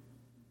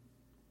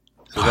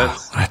 So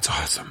that's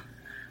awesome.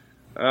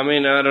 I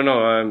mean, I don't know.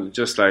 I'm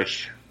just, like,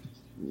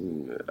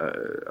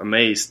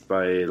 amazed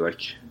by,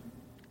 like...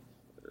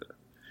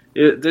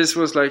 this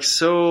was, like,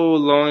 so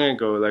long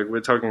ago. Like,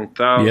 we're talking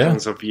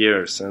thousands of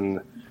years,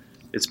 and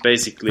it's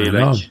basically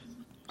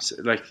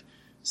like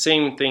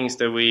same things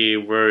that we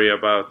worry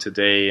about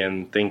today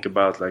and think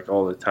about, like,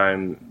 all the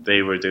time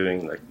they were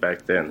doing, like,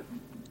 back then.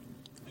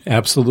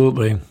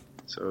 Absolutely.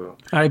 So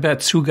I bet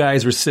two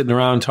guys were sitting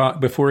around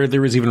before there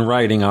was even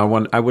writing. I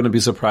wouldn't be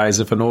surprised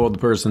if an old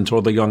person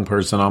told a young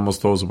person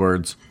almost those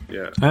words.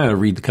 Yeah. I want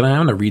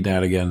to read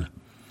that again.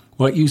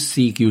 What you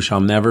seek you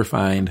shall never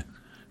find.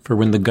 For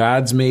when the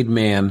gods made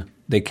man,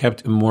 they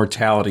kept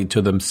immortality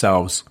to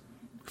themselves.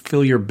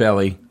 Fill your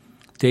belly.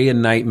 Day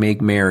and night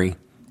make merry.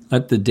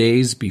 Let the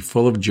days be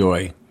full of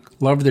joy.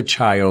 Love the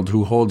child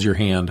who holds your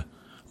hand.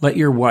 Let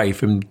your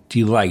wife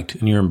delight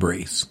in your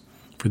embrace.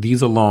 For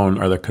these alone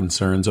are the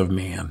concerns of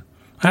man.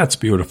 That's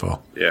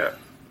beautiful. Yeah.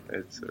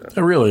 It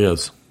really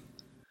is.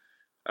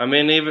 I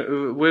mean,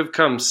 even we've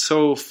come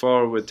so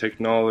far with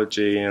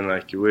technology, and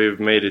like we've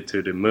made it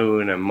to the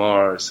moon and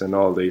Mars and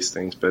all these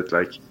things. But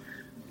like,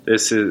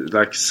 this is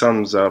like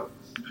sums up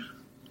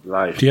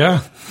life.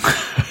 Yeah,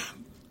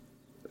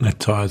 it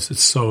does. It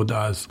so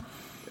does.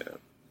 Yeah.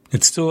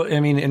 It's still. I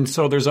mean, and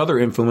so there's other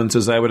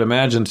influences I would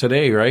imagine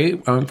today,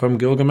 right, from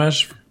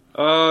Gilgamesh.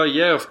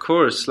 Yeah, of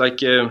course.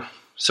 Like,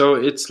 so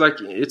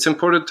it's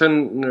important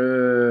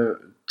to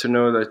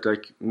know that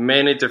like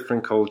many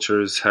different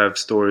cultures have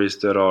stories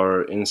that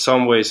are in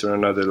some ways or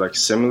another like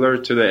similar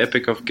to the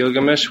Epic of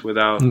Gilgamesh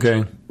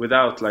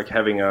without like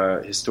having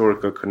a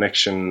historical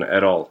connection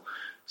at all.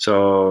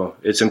 So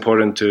it's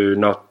important to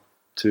not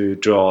to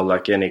draw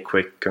like any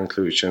quick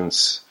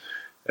conclusions.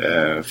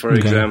 For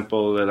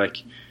example,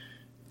 like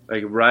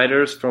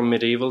writers from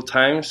medieval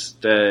times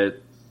that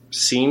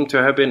seem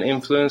to have been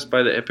influenced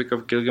by the Epic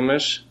of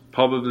Gilgamesh.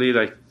 Probably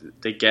like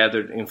they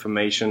gathered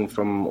information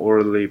from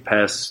orally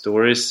passed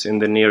stories in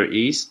the Near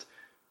East,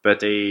 but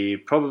they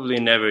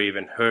probably never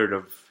even heard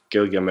of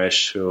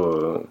Gilgamesh.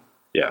 But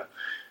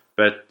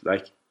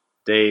like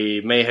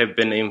they may have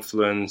been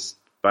influenced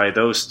by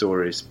those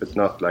stories, but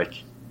not like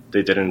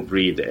they didn't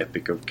read the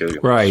Epic of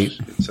Gilgamesh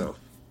itself.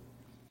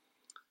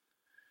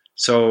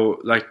 So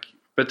like,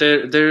 but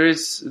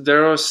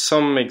there are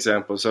some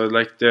examples. So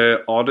like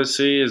the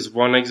Odyssey is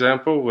one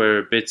example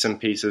where bits and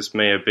pieces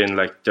may have been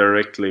like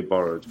directly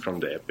borrowed from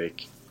the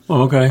Epic.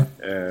 Oh, okay.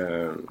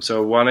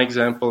 So one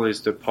example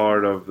is the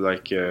part of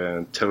like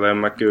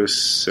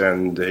Telemachus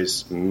and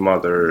his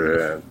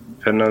mother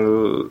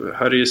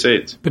how do you say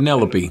it?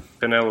 Penelope.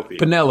 How do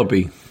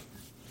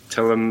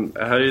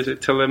you say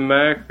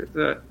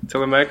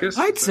Telemachus?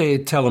 I'd say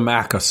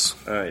Telemachus.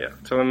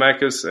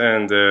 Telemachus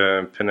and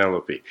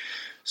Penelope.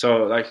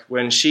 So, like,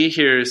 when she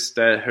hears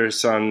that her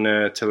son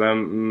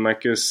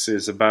Telemachus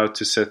is about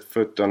to set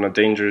foot on a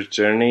dangerous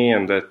journey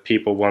and that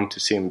people want to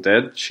see him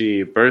dead,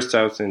 she bursts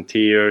out in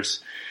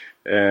tears.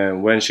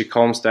 And when she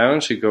calms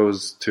down, she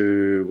goes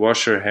to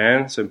wash her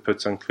hands and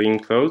puts on clean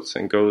clothes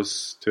and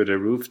goes to the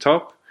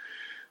rooftop.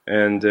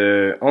 And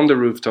on the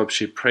rooftop,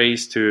 she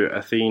prays to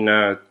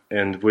Athena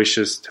and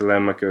wishes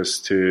Telemachus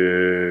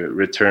to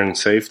return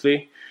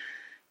safely.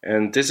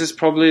 And this is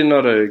probably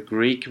not a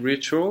Greek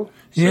ritual.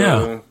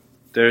 So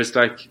there's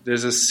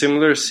a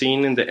similar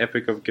scene in the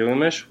Epic of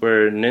Gilgamesh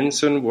where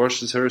Ninsun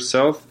washes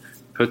herself,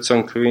 puts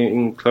on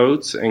clean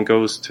clothes, and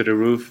goes to the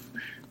roof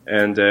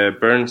and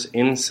burns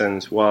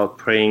incense while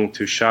praying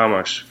to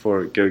Shamash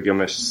for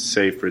Gilgamesh's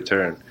safe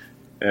return.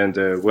 And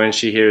when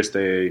she hears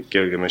that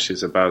Gilgamesh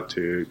is about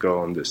to go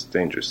on this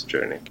dangerous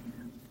journey.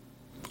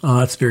 Oh,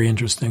 that's very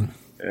interesting.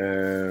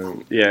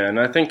 And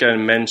I think I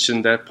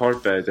mentioned that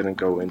part, but I didn't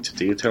go into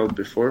detail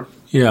before.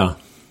 Yeah.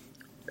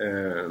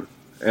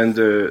 And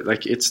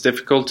it's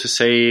difficult to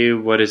say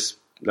what is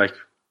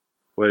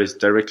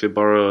directly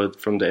borrowed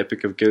from the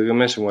Epic of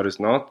Gilgamesh and what is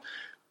not.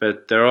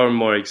 But there are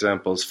more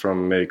examples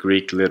from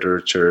Greek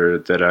literature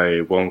that I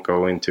won't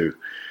go into.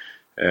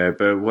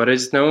 But what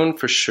is known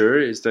for sure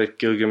is that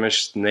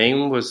Gilgamesh's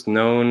name was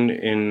known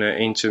in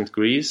ancient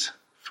Greece.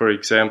 For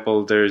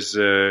example, there's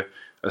a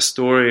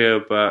story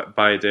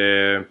by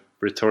the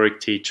rhetoric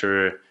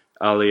teacher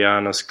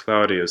Aelianus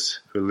Claudius,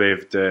 who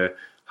lived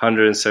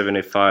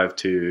 175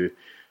 to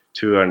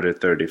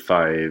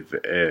 235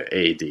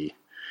 AD.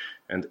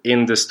 And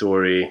in the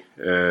story,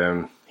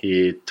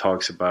 he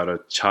talks about a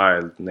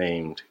child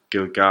named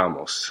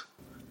Gilgamos.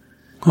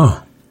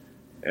 Huh.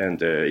 And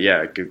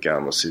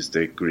Gilgamos is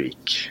the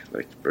Greek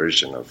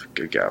version of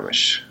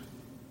Gilgamesh.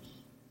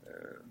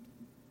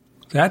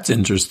 That's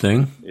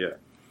interesting. Yeah.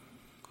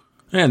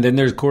 And then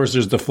there's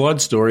the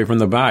flood story from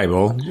the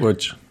Bible,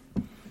 which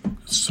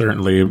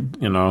certainly,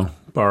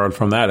 borrowed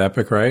from that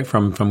epic, right?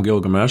 From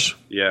Gilgamesh.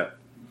 Yeah.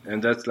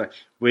 And that's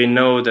we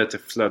know that the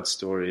flood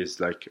story is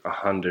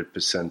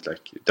 100%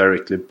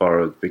 directly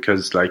borrowed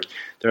because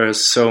there are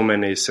so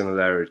many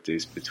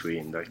similarities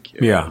between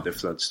the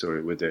flood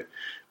story with the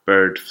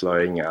bird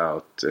flying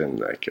out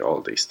and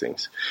all these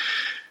things.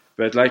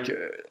 But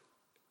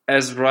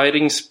as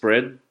writing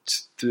spread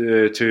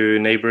to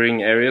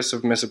neighboring areas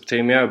of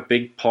Mesopotamia, a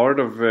big part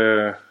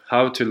of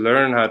how to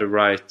learn how to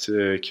write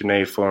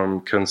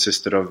cuneiform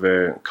consisted of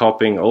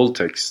copying old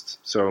texts.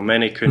 So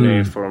many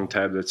cuneiform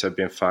tablets have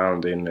been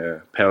found in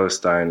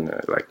Palestine,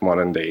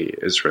 modern day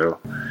Israel.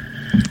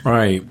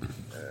 Right.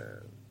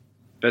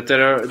 But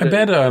there are.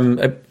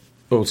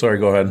 Sorry.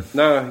 Go ahead.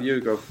 No,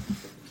 you go.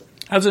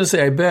 I was going to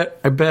say,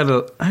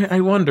 I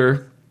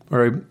wonder,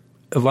 or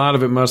a lot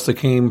of it must have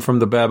came from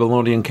the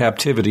Babylonian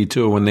captivity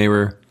too, when they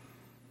were,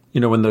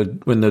 when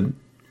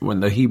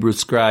the Hebrew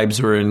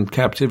scribes were in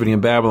captivity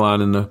in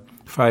Babylon in the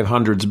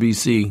 500s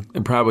BC,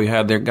 and probably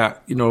they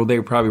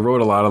probably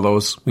wrote a lot of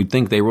those. We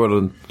think they wrote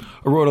a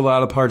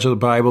lot of parts of the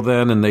Bible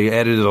then, and they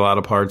edited a lot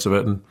of parts of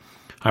it. And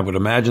I would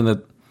imagine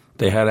that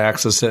they had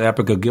access to the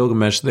Epic of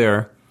Gilgamesh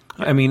there.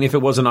 I mean, if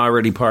it wasn't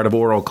already part of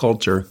oral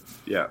culture.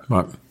 Yeah.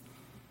 But,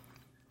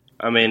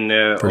 I mean,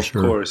 of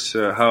course.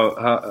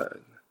 How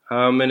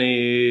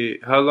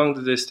long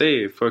did they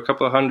stay? For a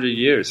couple of 100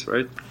 years,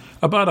 right?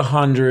 About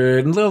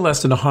 100, a little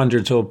less than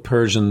 100 till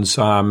Persians.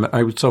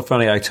 It's so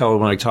funny. I tell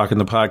when I talk in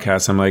the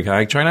podcast, I'm like,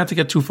 I try not to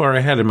get too far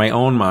ahead in my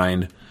own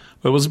mind.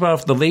 But it was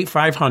about the late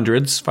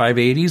 500s,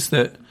 580s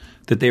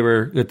that they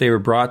were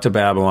brought to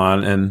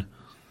Babylon, and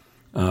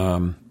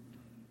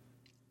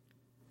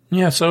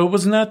so it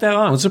was not that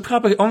long. It was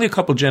probably only a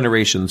couple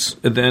generations,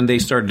 and then they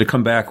started to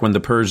come back when the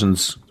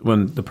Persians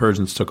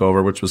took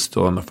over, which was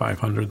still in the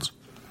 500s.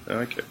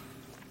 Okay,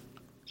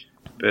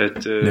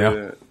 but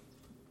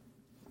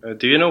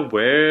do you know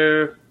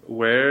where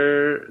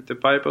the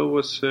Bible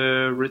was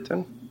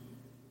written?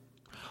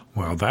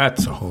 Well,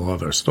 that's a whole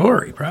other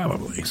story,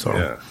 probably. So.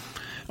 Yeah.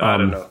 I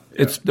don't know.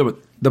 Yeah. It's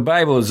the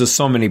Bible is just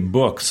so many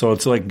books, so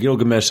it's like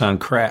Gilgamesh on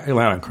crack.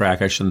 Not on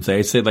crack, I shouldn't say.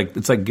 It's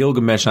like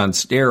Gilgamesh on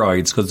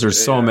steroids because there's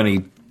so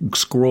many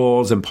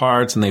scrolls and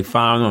parts, and they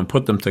found them and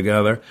put them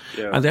together.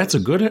 Yeah, and that's a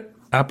good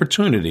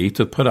opportunity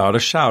to put out a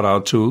shout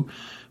out to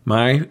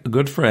my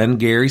good friend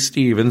Gary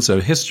Stevens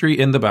of History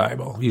in the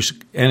Bible.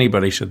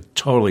 Anybody should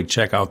totally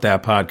check out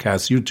that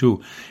podcast. You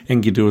too,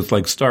 and you do it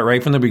like start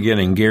right from the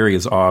beginning. Gary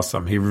is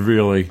awesome.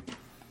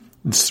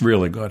 It's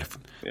really good.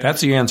 Yeah.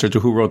 That's the answer to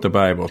who wrote the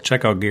Bible.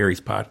 Check out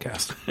Gary's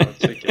podcast. I'll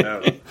check it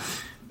out.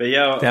 But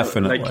yeah,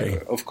 definitely.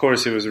 Of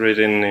course, it was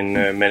written in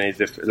by many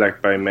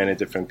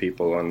different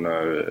people on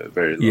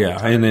very long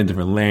time. And in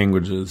different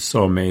languages.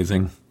 So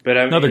amazing. But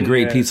another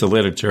great piece of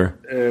literature.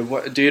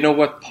 Do you know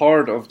what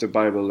part of the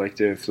Bible, like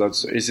the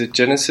floods? Is it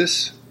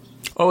Genesis?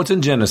 Oh, it's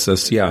in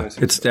Genesis.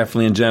 It's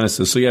definitely in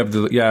Genesis. So you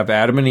have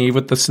Adam and Eve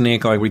with the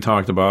snake, like we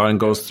talked about, and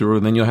goes through.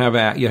 And then you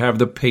have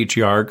the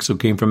patriarchs who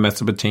came from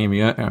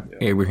Mesopotamia,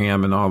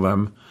 Abraham and all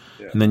them.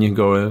 Yeah. And then you can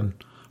go in,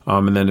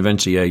 and then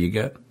eventually, you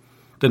get.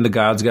 Then the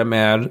gods got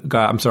mad.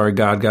 God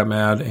got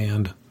mad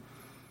and,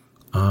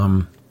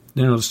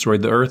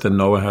 destroyed the earth, and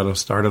Noah had to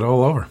start it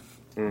all over.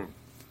 Mm.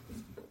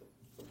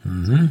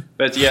 Mm-hmm.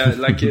 But yeah,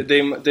 like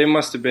they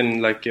must have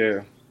been like.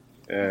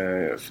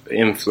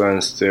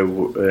 Influenced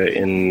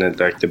in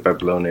like the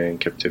Babylonian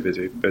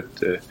captivity, but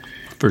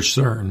for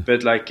certain.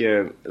 But like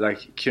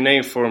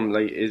cuneiform,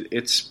 like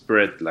it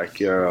spread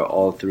like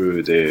all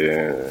through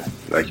the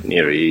like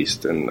Near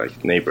East and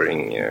like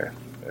neighboring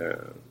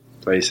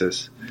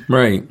places.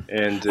 Right.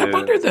 And I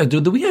wonder though,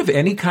 do we have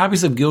any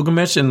copies of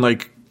Gilgamesh in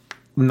like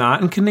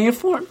not in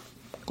cuneiform?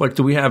 Like,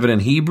 do we have it in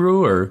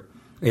Hebrew or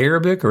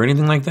Arabic or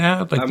anything like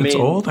that? Like it's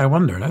old. I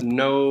wonder.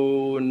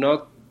 No,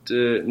 not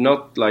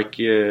like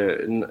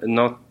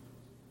not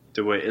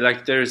the way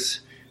like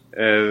there's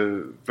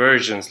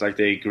versions like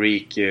the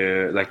Greek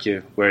where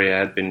it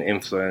had been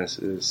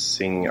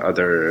influencing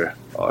other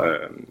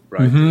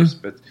writers,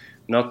 but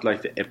not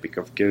like the Epic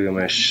of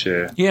Gilgamesh.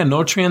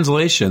 No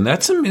translation.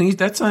 That's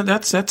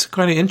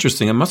kind of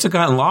interesting. It must have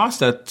gotten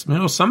lost at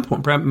some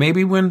point. Perhaps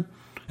maybe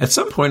at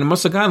some point it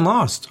must have gotten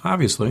lost.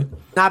 Obviously.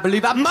 I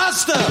believe I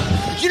must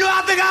have.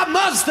 I think I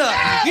must have.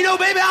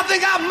 Baby, I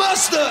think I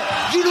must have.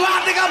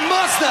 I think I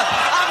must have.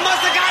 I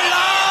must have got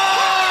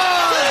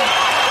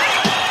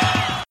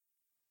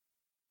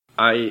lost.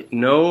 I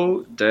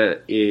know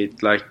that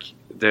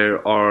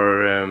there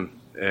are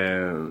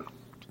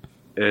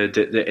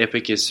the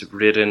epic is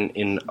written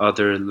in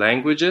other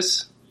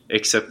languages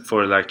except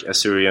for like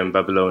Assyrian,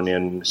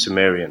 Babylonian,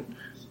 Sumerian,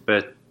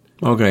 but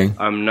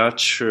I'm not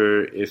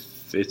sure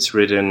if it's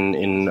written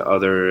in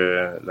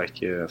other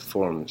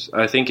forms.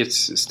 I think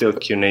it's still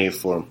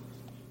cuneiform.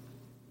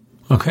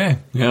 Okay,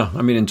 yeah.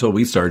 I mean, until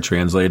we start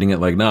translating it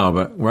like now,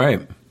 but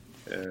right.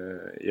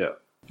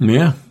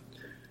 Yeah.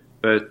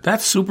 But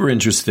that's super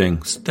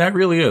interesting. That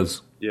really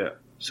is. Yeah.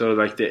 So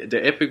like the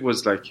epic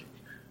was like,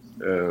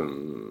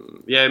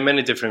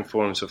 many different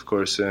forms, of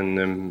course,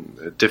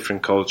 and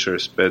different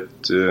cultures, but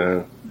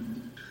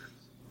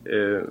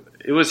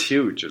it was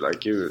huge.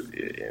 Like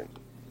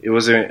it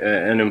was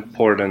an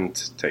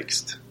important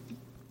text.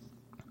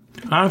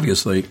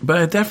 Obviously,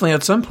 but definitely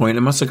at some point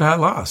it must have got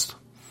lost.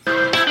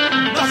 Must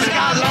have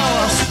got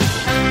lost.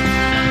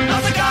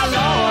 Must have got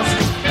lost.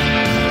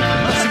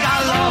 Must have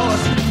got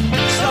lost.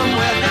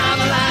 Somewhere down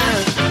the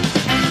line.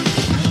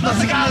 Must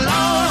have got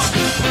lost.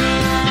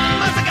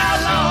 Must have got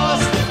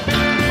lost.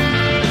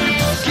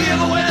 Give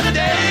away the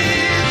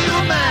days you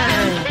were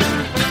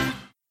mine.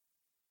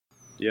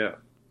 Yeah.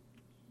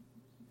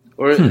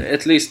 Or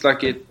at least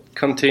like it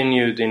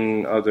continued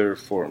in other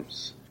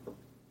forms.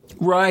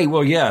 Right.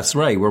 Well, yes.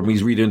 Right. Where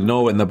we read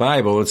Noah in the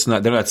Bible, it's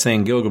not. They're not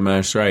saying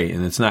Gilgamesh, right?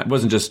 And it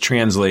wasn't just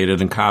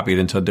translated and copied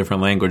into a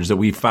different language that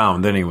we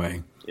found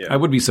anyway. Yeah. I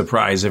would be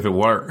surprised if it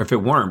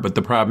weren't. But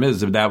the problem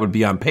is that would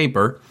be on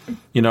paper,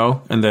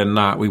 and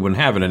then we wouldn't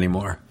have it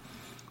anymore.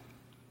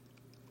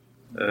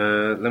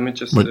 Let me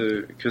just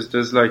because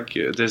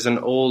there's an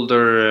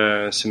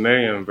older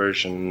Sumerian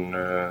version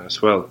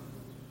as well.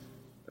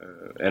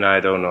 And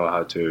I don't know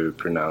how to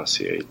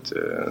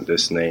pronunciate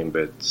this name,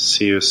 but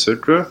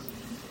Ziusudra.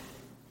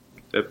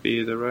 That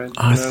be the right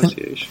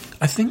pronunciation?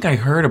 I think I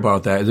heard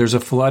about that. There's a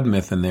flood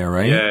myth in there,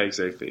 right? Yeah,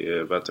 exactly.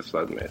 About the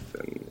flood myth,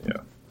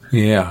 and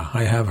yeah,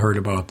 I have heard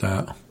about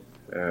that.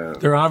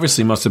 There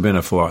obviously must have been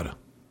a flood.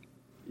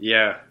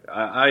 Yeah,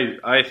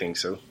 I think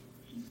so.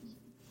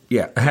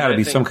 Yeah, it had to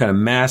be some kind of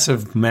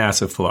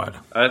massive flood.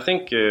 I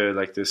think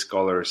like the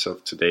scholars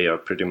of today are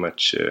pretty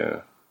much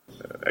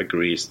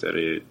agrees that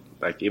it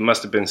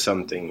must have been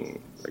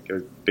something like a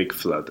big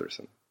flood or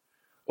something,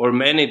 or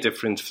many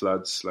different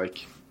floods.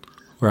 Like,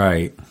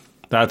 right,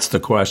 that's the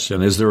question.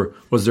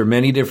 Was there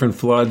many different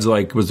floods?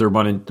 Like, was there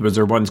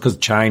ones because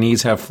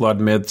Chinese have flood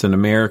myths and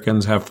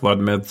Americans have flood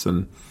myths,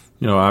 and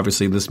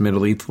obviously this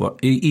Middle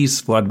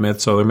East flood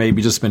myth. So there may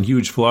be just been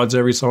huge floods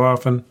every so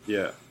often.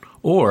 Yeah.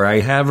 Or I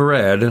have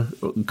read a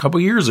couple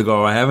years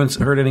ago, I haven't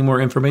heard any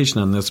more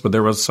information on this, but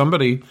there was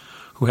somebody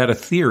who had a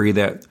theory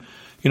that,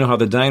 how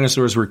the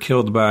dinosaurs were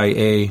killed by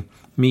a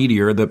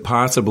meteor that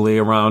possibly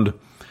around,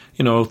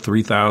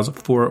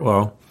 3000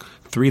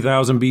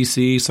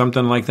 BC,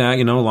 something like that,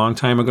 a long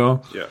time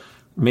ago. Yeah.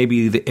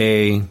 Maybe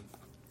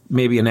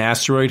an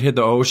asteroid hit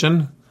the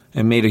ocean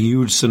and made a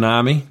huge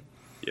tsunami.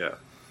 Yeah.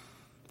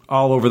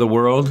 All over the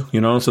world,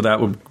 so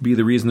that would be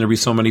the reason there'd be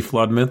so many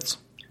flood myths.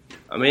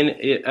 I mean,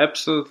 it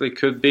absolutely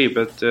could be,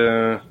 but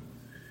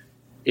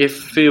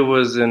if it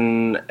was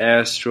an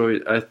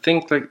asteroid, I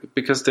think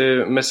because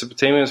the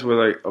Mesopotamians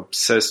were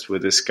obsessed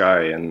with the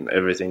sky and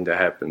everything that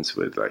happens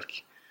with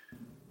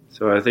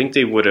so I think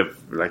they would have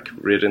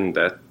written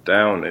that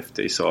down if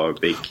they saw a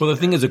big. Well, the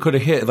thing is, it could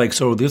have hit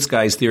so this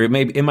guy's theory,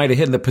 it might have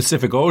hit in the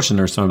Pacific Ocean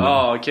or something.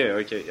 Oh,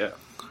 okay, yeah.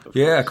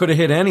 Yeah, it could have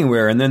hit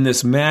anywhere, and then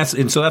this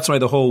and so that's why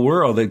the whole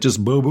world, it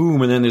just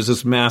boom, and then there's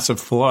this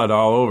massive flood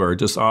all over.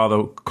 Just all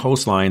the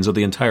coastlines of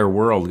the entire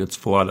world gets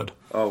flooded.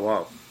 Oh,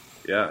 wow.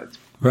 Yeah.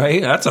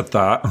 Right? That's a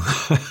thought.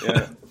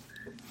 Yeah.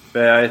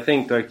 But I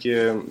think,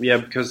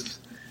 because,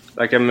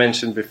 like I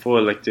mentioned before,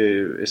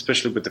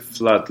 especially with the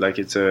flood,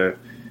 it's a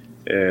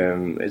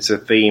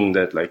theme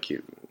that,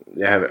 you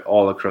have it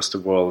all across the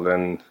world,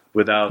 and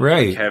without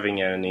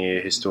having any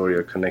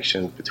historical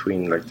connections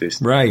between, these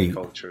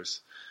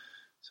cultures.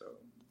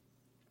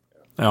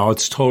 Oh,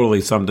 it's totally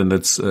something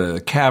that's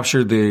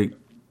captured the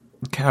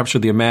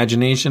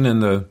imagination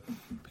and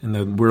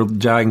we're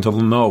dying to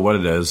know what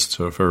it is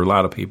for a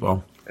lot of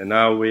people. And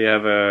now we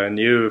have a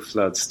new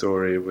flood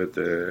story with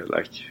the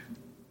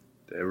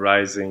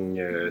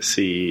rising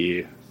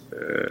sea.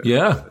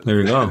 Yeah, there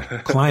you go.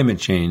 Climate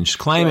change.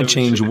 Climate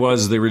change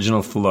was the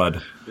original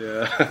flood.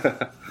 Yeah.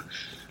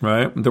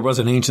 Right? There was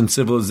an ancient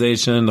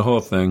civilization, the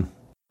whole thing.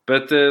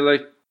 But I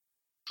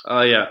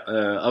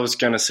was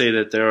gonna say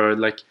that there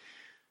are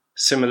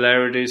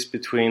similarities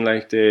between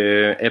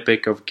the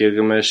Epic of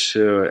Gilgamesh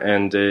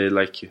and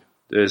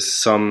there's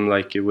some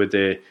with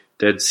the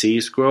Dead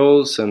Sea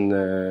Scrolls and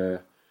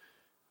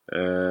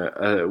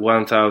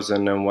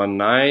 1001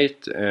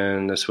 Night,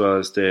 and as well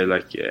as the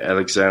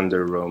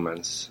Alexander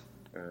Romance.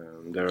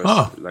 There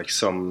are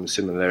some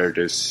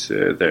similarities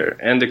there,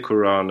 and the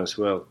Quran as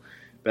well.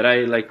 But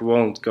I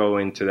won't go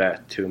into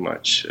that too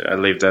much. I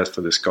leave that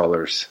for the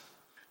scholars.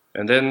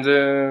 And then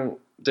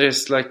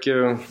there's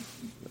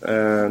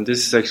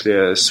this is actually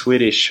a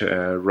Swedish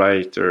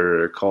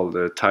writer called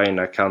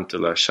Taina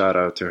Kantula. Shout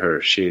out to her.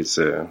 She's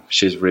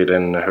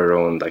written her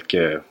own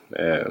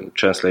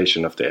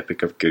translation of the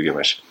Epic of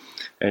Gilgamesh,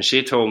 and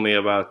she told me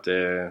about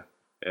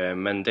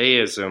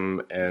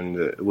Mandaeism,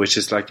 and which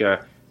is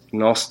a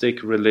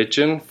Gnostic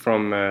religion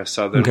from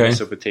southern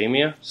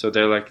Mesopotamia. So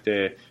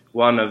they're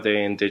one of the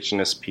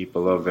indigenous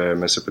people of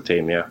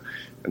Mesopotamia,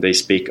 and they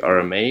speak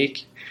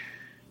Aramaic.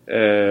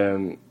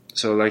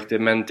 So the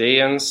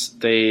Mandaeans,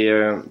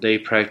 they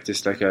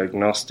practice a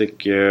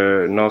Gnostic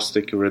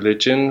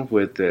religion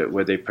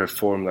where they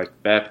perform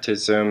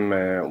baptism,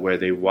 where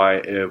they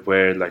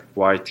wear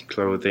white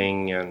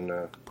clothing and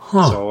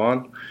so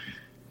on.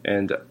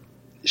 And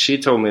she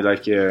told me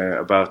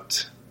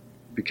about,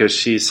 because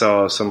she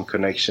saw some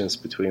connections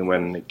between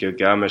when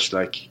Gilgamesh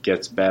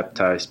gets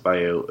baptized by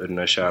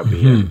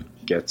Urnashabi and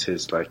gets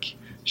his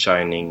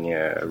shining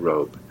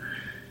robe.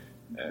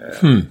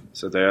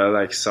 So there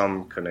are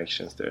some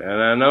connections there,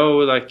 and I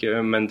know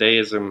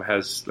Mandaeism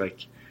has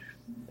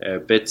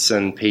bits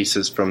and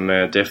pieces from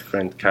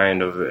different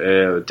kind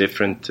of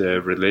different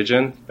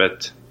religion,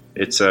 but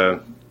it's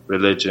a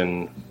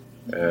religion.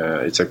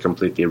 It's a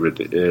completely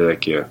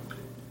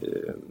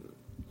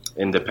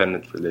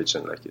independent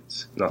religion.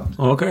 It's not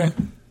okay.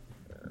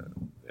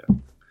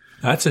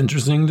 That's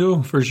interesting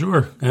too, for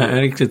sure.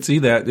 I could see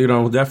that,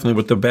 definitely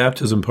with the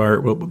baptism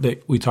part, what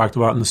we talked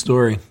about in the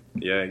story.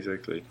 Yeah,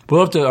 exactly.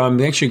 We'll have to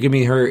make sure you give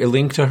me a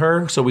link to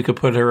her so we could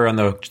put her on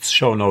the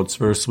show notes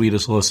for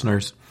Swedish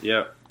listeners.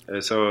 Yeah,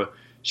 so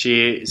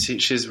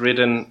she's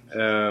written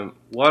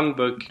one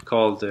book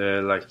called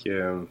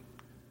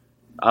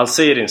I'll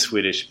say it in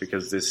Swedish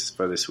because this is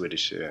for the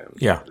Swedish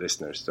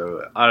listeners.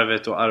 So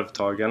Arvet och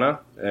arvtagarna,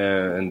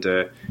 and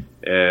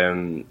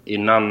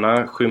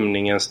Inanna,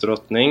 skymningens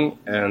drottning,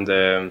 and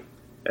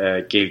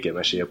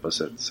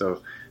Gilgamesh-eposet.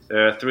 So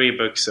there are 3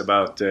 books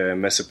about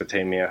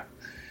Mesopotamia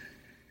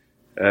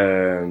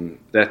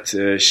that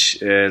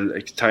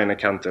Taina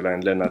Kantula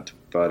and Lennart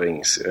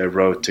Barings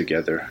wrote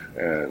together,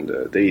 and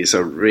these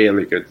are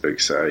really good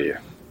books. I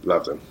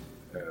love them.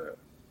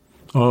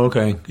 Oh,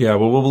 okay. Yeah,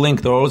 well, we'll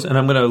link those, and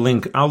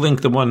I'll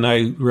link the one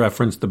I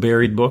referenced, the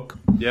Buried book.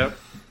 Yeah.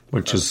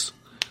 which is,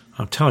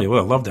 I'll tell you what,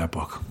 I love that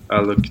book.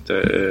 I'll look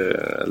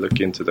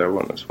into that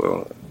one as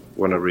well.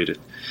 Want to read it?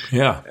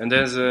 Yeah. And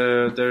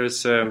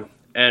there's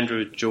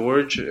Andrew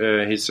George.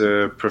 He's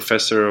a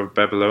professor of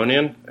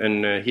Babylonian,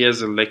 and he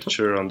has a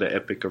lecture on the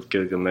Epic of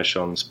Gilgamesh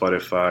on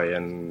Spotify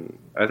and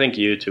I think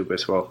YouTube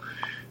as well.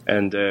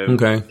 And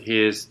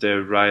he is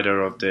the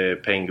writer of the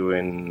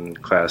Penguin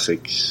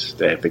classics,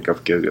 the Epic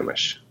of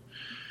Gilgamesh.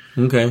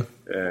 Okay.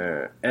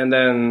 And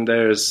then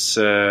there's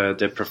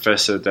the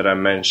professor that I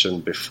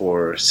mentioned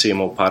before,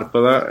 Simo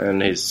Parpala,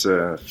 and he's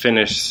a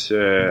Finnish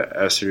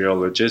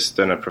Assyriologist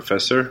and a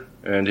professor.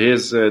 And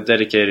he's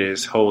dedicated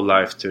his whole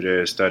life to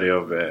the study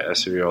of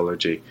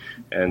Assyriology.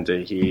 And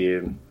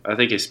I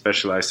think he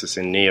specializes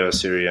in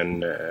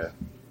Neo-Assyrian.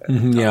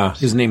 Yeah,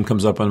 his name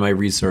comes up on my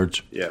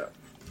research. Yeah.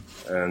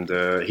 And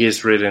he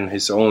has written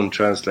his own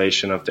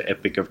translation of the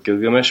Epic of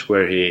Gilgamesh,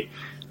 where he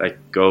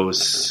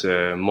goes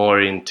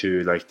more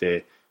into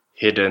the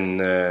hidden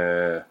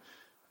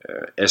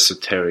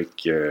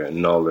esoteric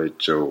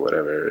knowledge or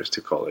whatever it is to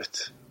call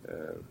it.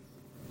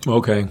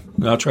 Okay,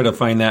 I'll try to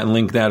find that and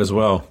link that as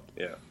well.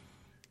 Yeah,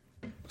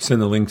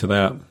 send the link to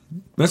that.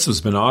 This has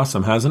been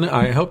awesome, hasn't it?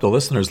 I hope the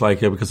listeners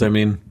like it because I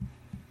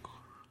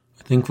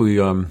think we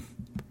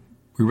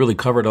really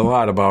covered a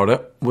lot about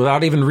it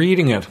without even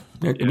reading it.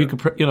 Yeah. We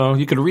could,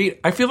 you could read.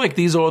 I feel like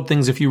these old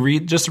things, if you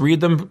read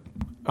them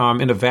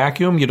in a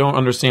vacuum, you don't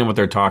understand what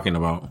they're talking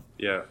about.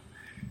 Yeah,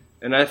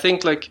 and I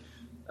think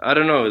I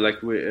don't know,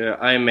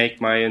 I make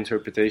my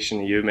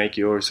interpretation, you make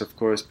yours, of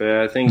course, but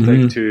I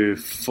think to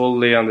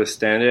fully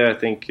understand it, I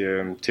think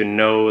to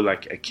know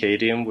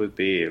Akkadian would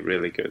be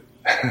really good.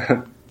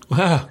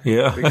 Wow,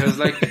 yeah. Because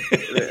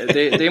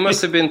they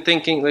must have been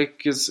thinking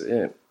because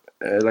the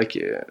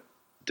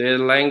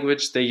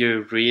language that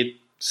you read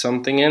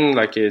something in,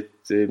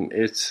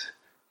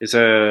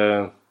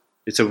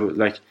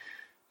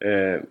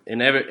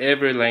 in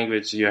every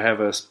language you have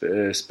a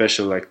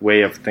special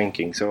way of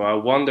thinking. So I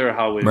wonder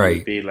how it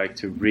would be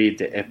to read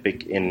the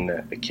epic in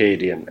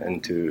Akkadian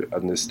and to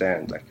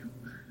understand.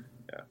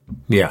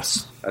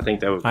 Yes, I think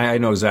that would. I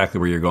know exactly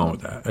where you're going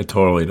with that. I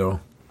totally do.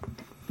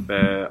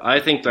 I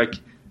think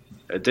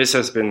this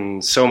has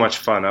been so much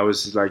fun. I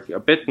was a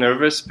bit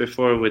nervous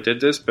before we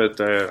did this, but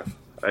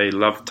I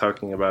love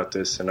talking about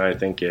this, and I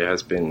think it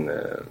has been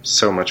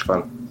so much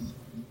fun.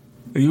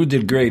 You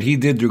did great. He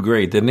did do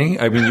great, didn't he?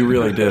 I mean, you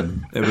really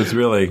did. It was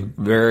really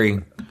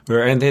very,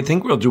 very... And I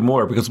think we'll do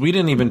more because we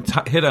didn't even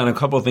hit on a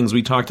couple of things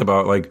we talked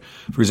about.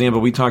 For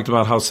example, we talked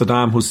about how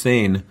Saddam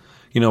Hussein,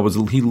 he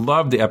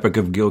loved the Epic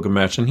of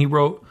Gilgamesh, and he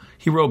wrote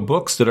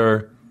books that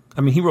are...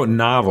 he wrote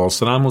novels.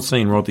 Saddam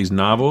Hussein wrote these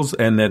novels,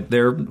 and that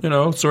they're,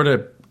 sort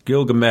of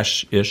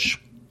Gilgamesh-ish.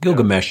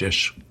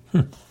 Gilgamesh-ish.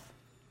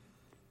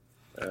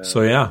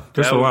 So, yeah,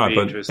 there's a lot.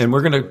 And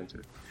we're going to...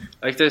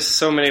 there's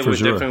so many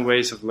different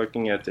ways of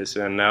looking at this,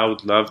 and I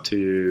would love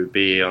to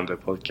be on the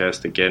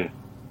podcast again.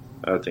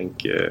 I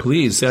think...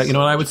 Please.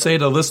 I would say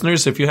to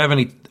listeners, if you have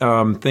any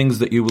things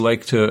that you would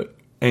like to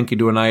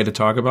Enkidu and I to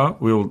talk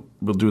about, we'll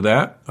do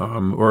that.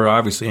 Or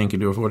obviously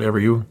Enkidu, whatever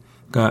you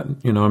got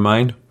in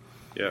mind.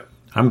 Yeah.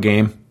 I'm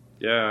game.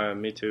 Yeah,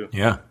 me too.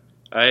 Yeah.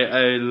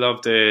 I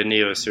love the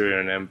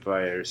Neo-Assyrian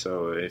Empire,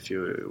 so if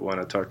you want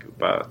to talk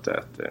about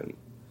that, then...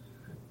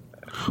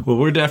 Well,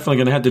 we're definitely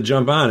going to have to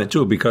jump on it,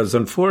 too, because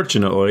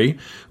unfortunately,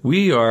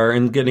 we are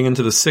getting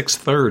into the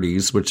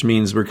 630s, which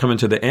means we're coming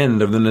to the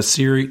end of the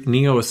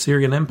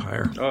Neo-Assyrian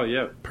Empire. Oh,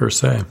 yeah. Per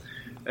se.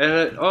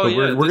 We're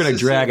going to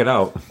drag it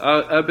out.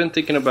 I've been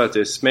thinking about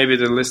this. Maybe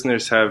the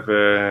listeners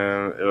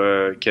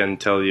can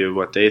tell you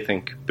what they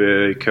think,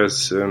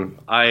 because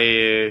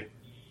I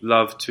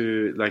love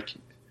to,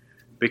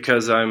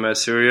 because I'm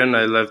Assyrian,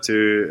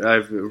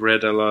 I've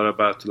read a lot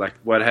about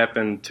what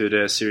happened to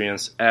the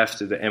Assyrians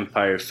after the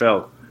empire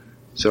fell.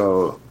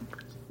 So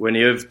when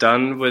you're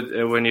done with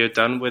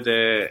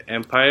the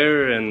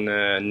empire and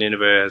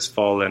Nineveh has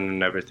fallen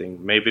and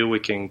everything, maybe we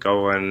can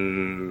go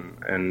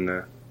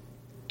and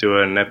do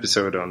an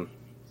episode on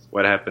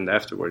what happened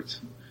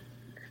afterwards.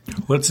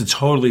 Let's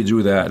totally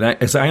do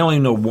that. I only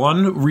know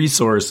one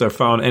resource I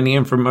found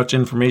much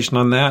information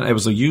on that.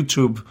 It's a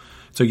YouTube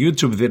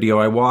video.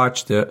 I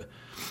watched it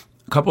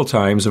a couple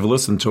times. I've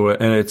listened to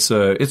it, and it's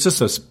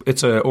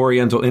an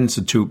Oriental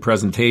Institute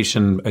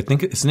presentation. I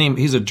think his name.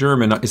 He's a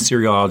German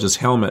Assyriologist,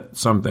 Helmut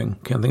something.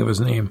 Can't think of his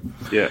name.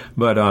 Yeah.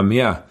 But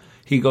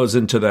he goes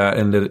into that,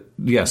 and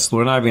yes,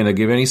 we're not going to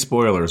give any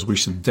spoilers. We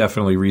should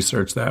definitely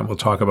research that, and we'll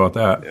talk about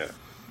that. Yeah,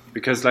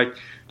 because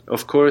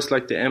of course,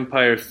 the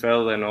empire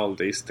fell and all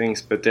these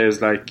things, but there's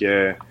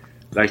the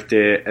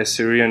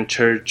Assyrian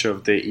Church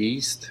of the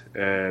East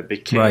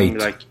became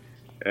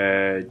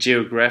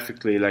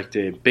geographically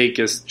the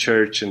biggest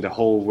church in the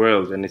whole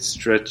world, and it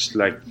stretched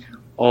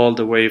all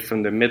the way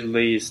from the Middle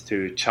East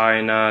to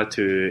China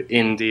to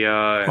India.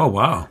 Oh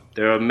wow!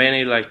 There are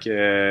many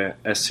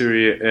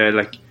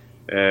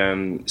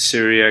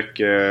Syriac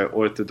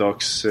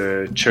Orthodox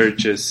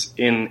churches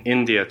in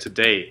India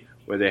today,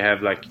 where they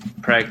have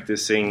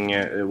practicing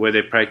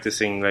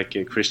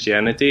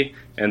Christianity,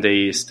 and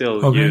they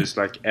still use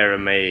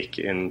Aramaic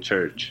in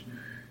church.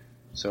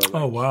 So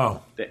oh,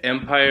 wow. The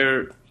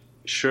empire,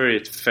 sure,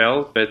 it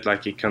fell, but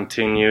like it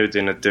continued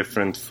in a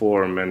different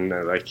form, and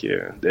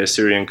the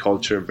Assyrian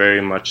culture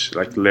very much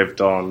like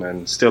lived on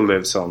and still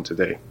lives on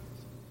today.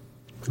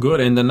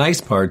 Good, and the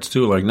nice parts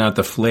too, like not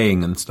the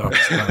flaying and stuff.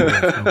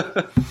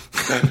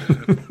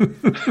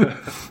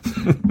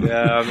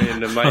 Yeah, I mean,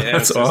 my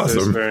ancestors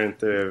awesome. weren't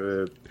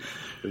the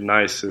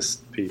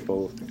nicest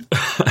people.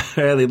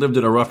 Yeah, they lived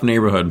in a rough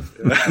neighborhood.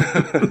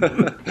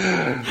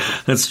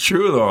 That's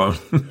true, though.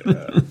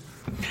 Yeah.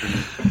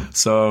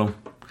 So,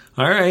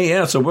 all right,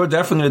 yeah. So we're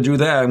definitely going to do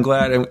that. I'm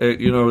glad,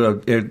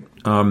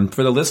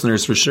 for the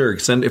listeners, for sure.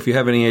 Send if you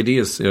have any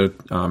ideas.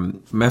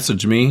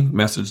 Message me.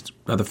 Message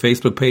the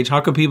Facebook page. How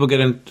can people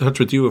get in touch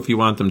with you if you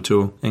want them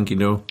to?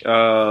 Enkidu.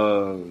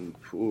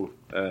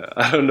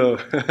 I don't know.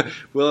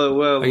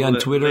 Well, are you on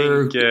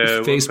Twitter,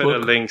 Facebook? We'll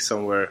put a link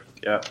somewhere.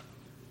 Yeah.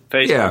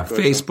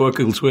 Facebook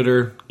and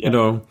Twitter.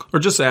 Yeah. Or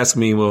just ask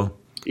me. Email.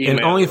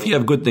 And only if you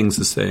have good things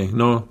to say.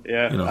 No.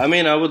 Yeah. I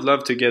mean, I would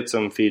love to get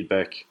some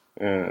feedback.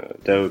 That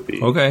would be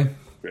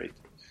great.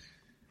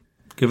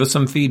 Give us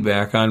some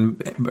feedback on.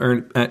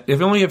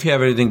 If only if you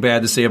have anything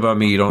bad to say about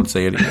me, you don't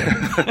say anything.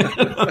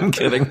 I'm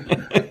kidding.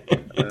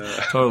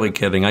 Totally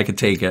kidding. I could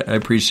take it. I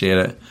appreciate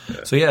it.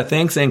 Yeah. So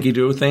thanks,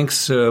 Enkidu.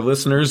 Thanks,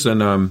 listeners,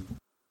 and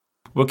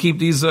we'll keep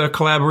these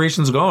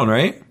collaborations going,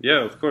 right?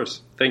 Yeah, of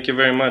course. Thank you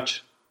very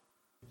much.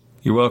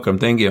 You're welcome.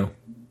 Thank you.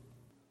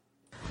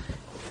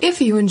 If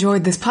you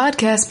enjoyed this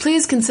podcast,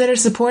 please consider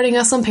supporting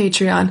us on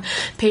Patreon.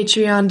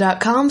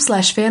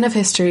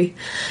 Patreon.com/fanofhistory.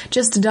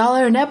 Just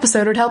 $1 an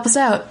episode would help us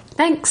out.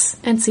 Thanks,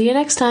 and see you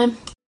next time.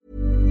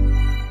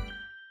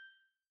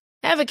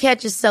 Ever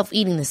catch yourself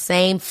eating the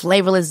same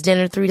flavorless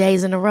dinner 3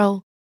 days in a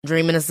row?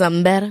 Dreaming of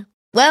something better?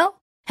 Well,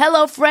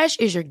 HelloFresh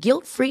is your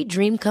guilt-free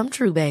dream come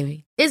true,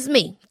 baby. It's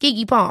me,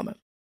 Keke Palmer.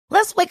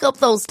 Let's wake up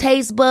those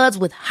taste buds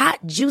with hot,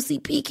 juicy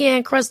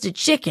pecan-crusted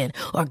chicken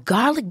or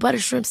garlic butter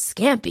shrimp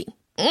scampi.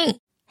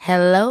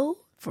 Hello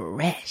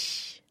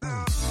Fresh.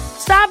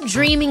 Stop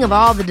dreaming of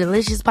all the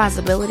delicious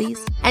possibilities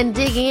and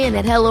dig in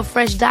at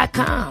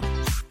HelloFresh.com.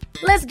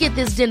 Let's get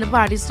this dinner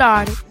party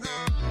started.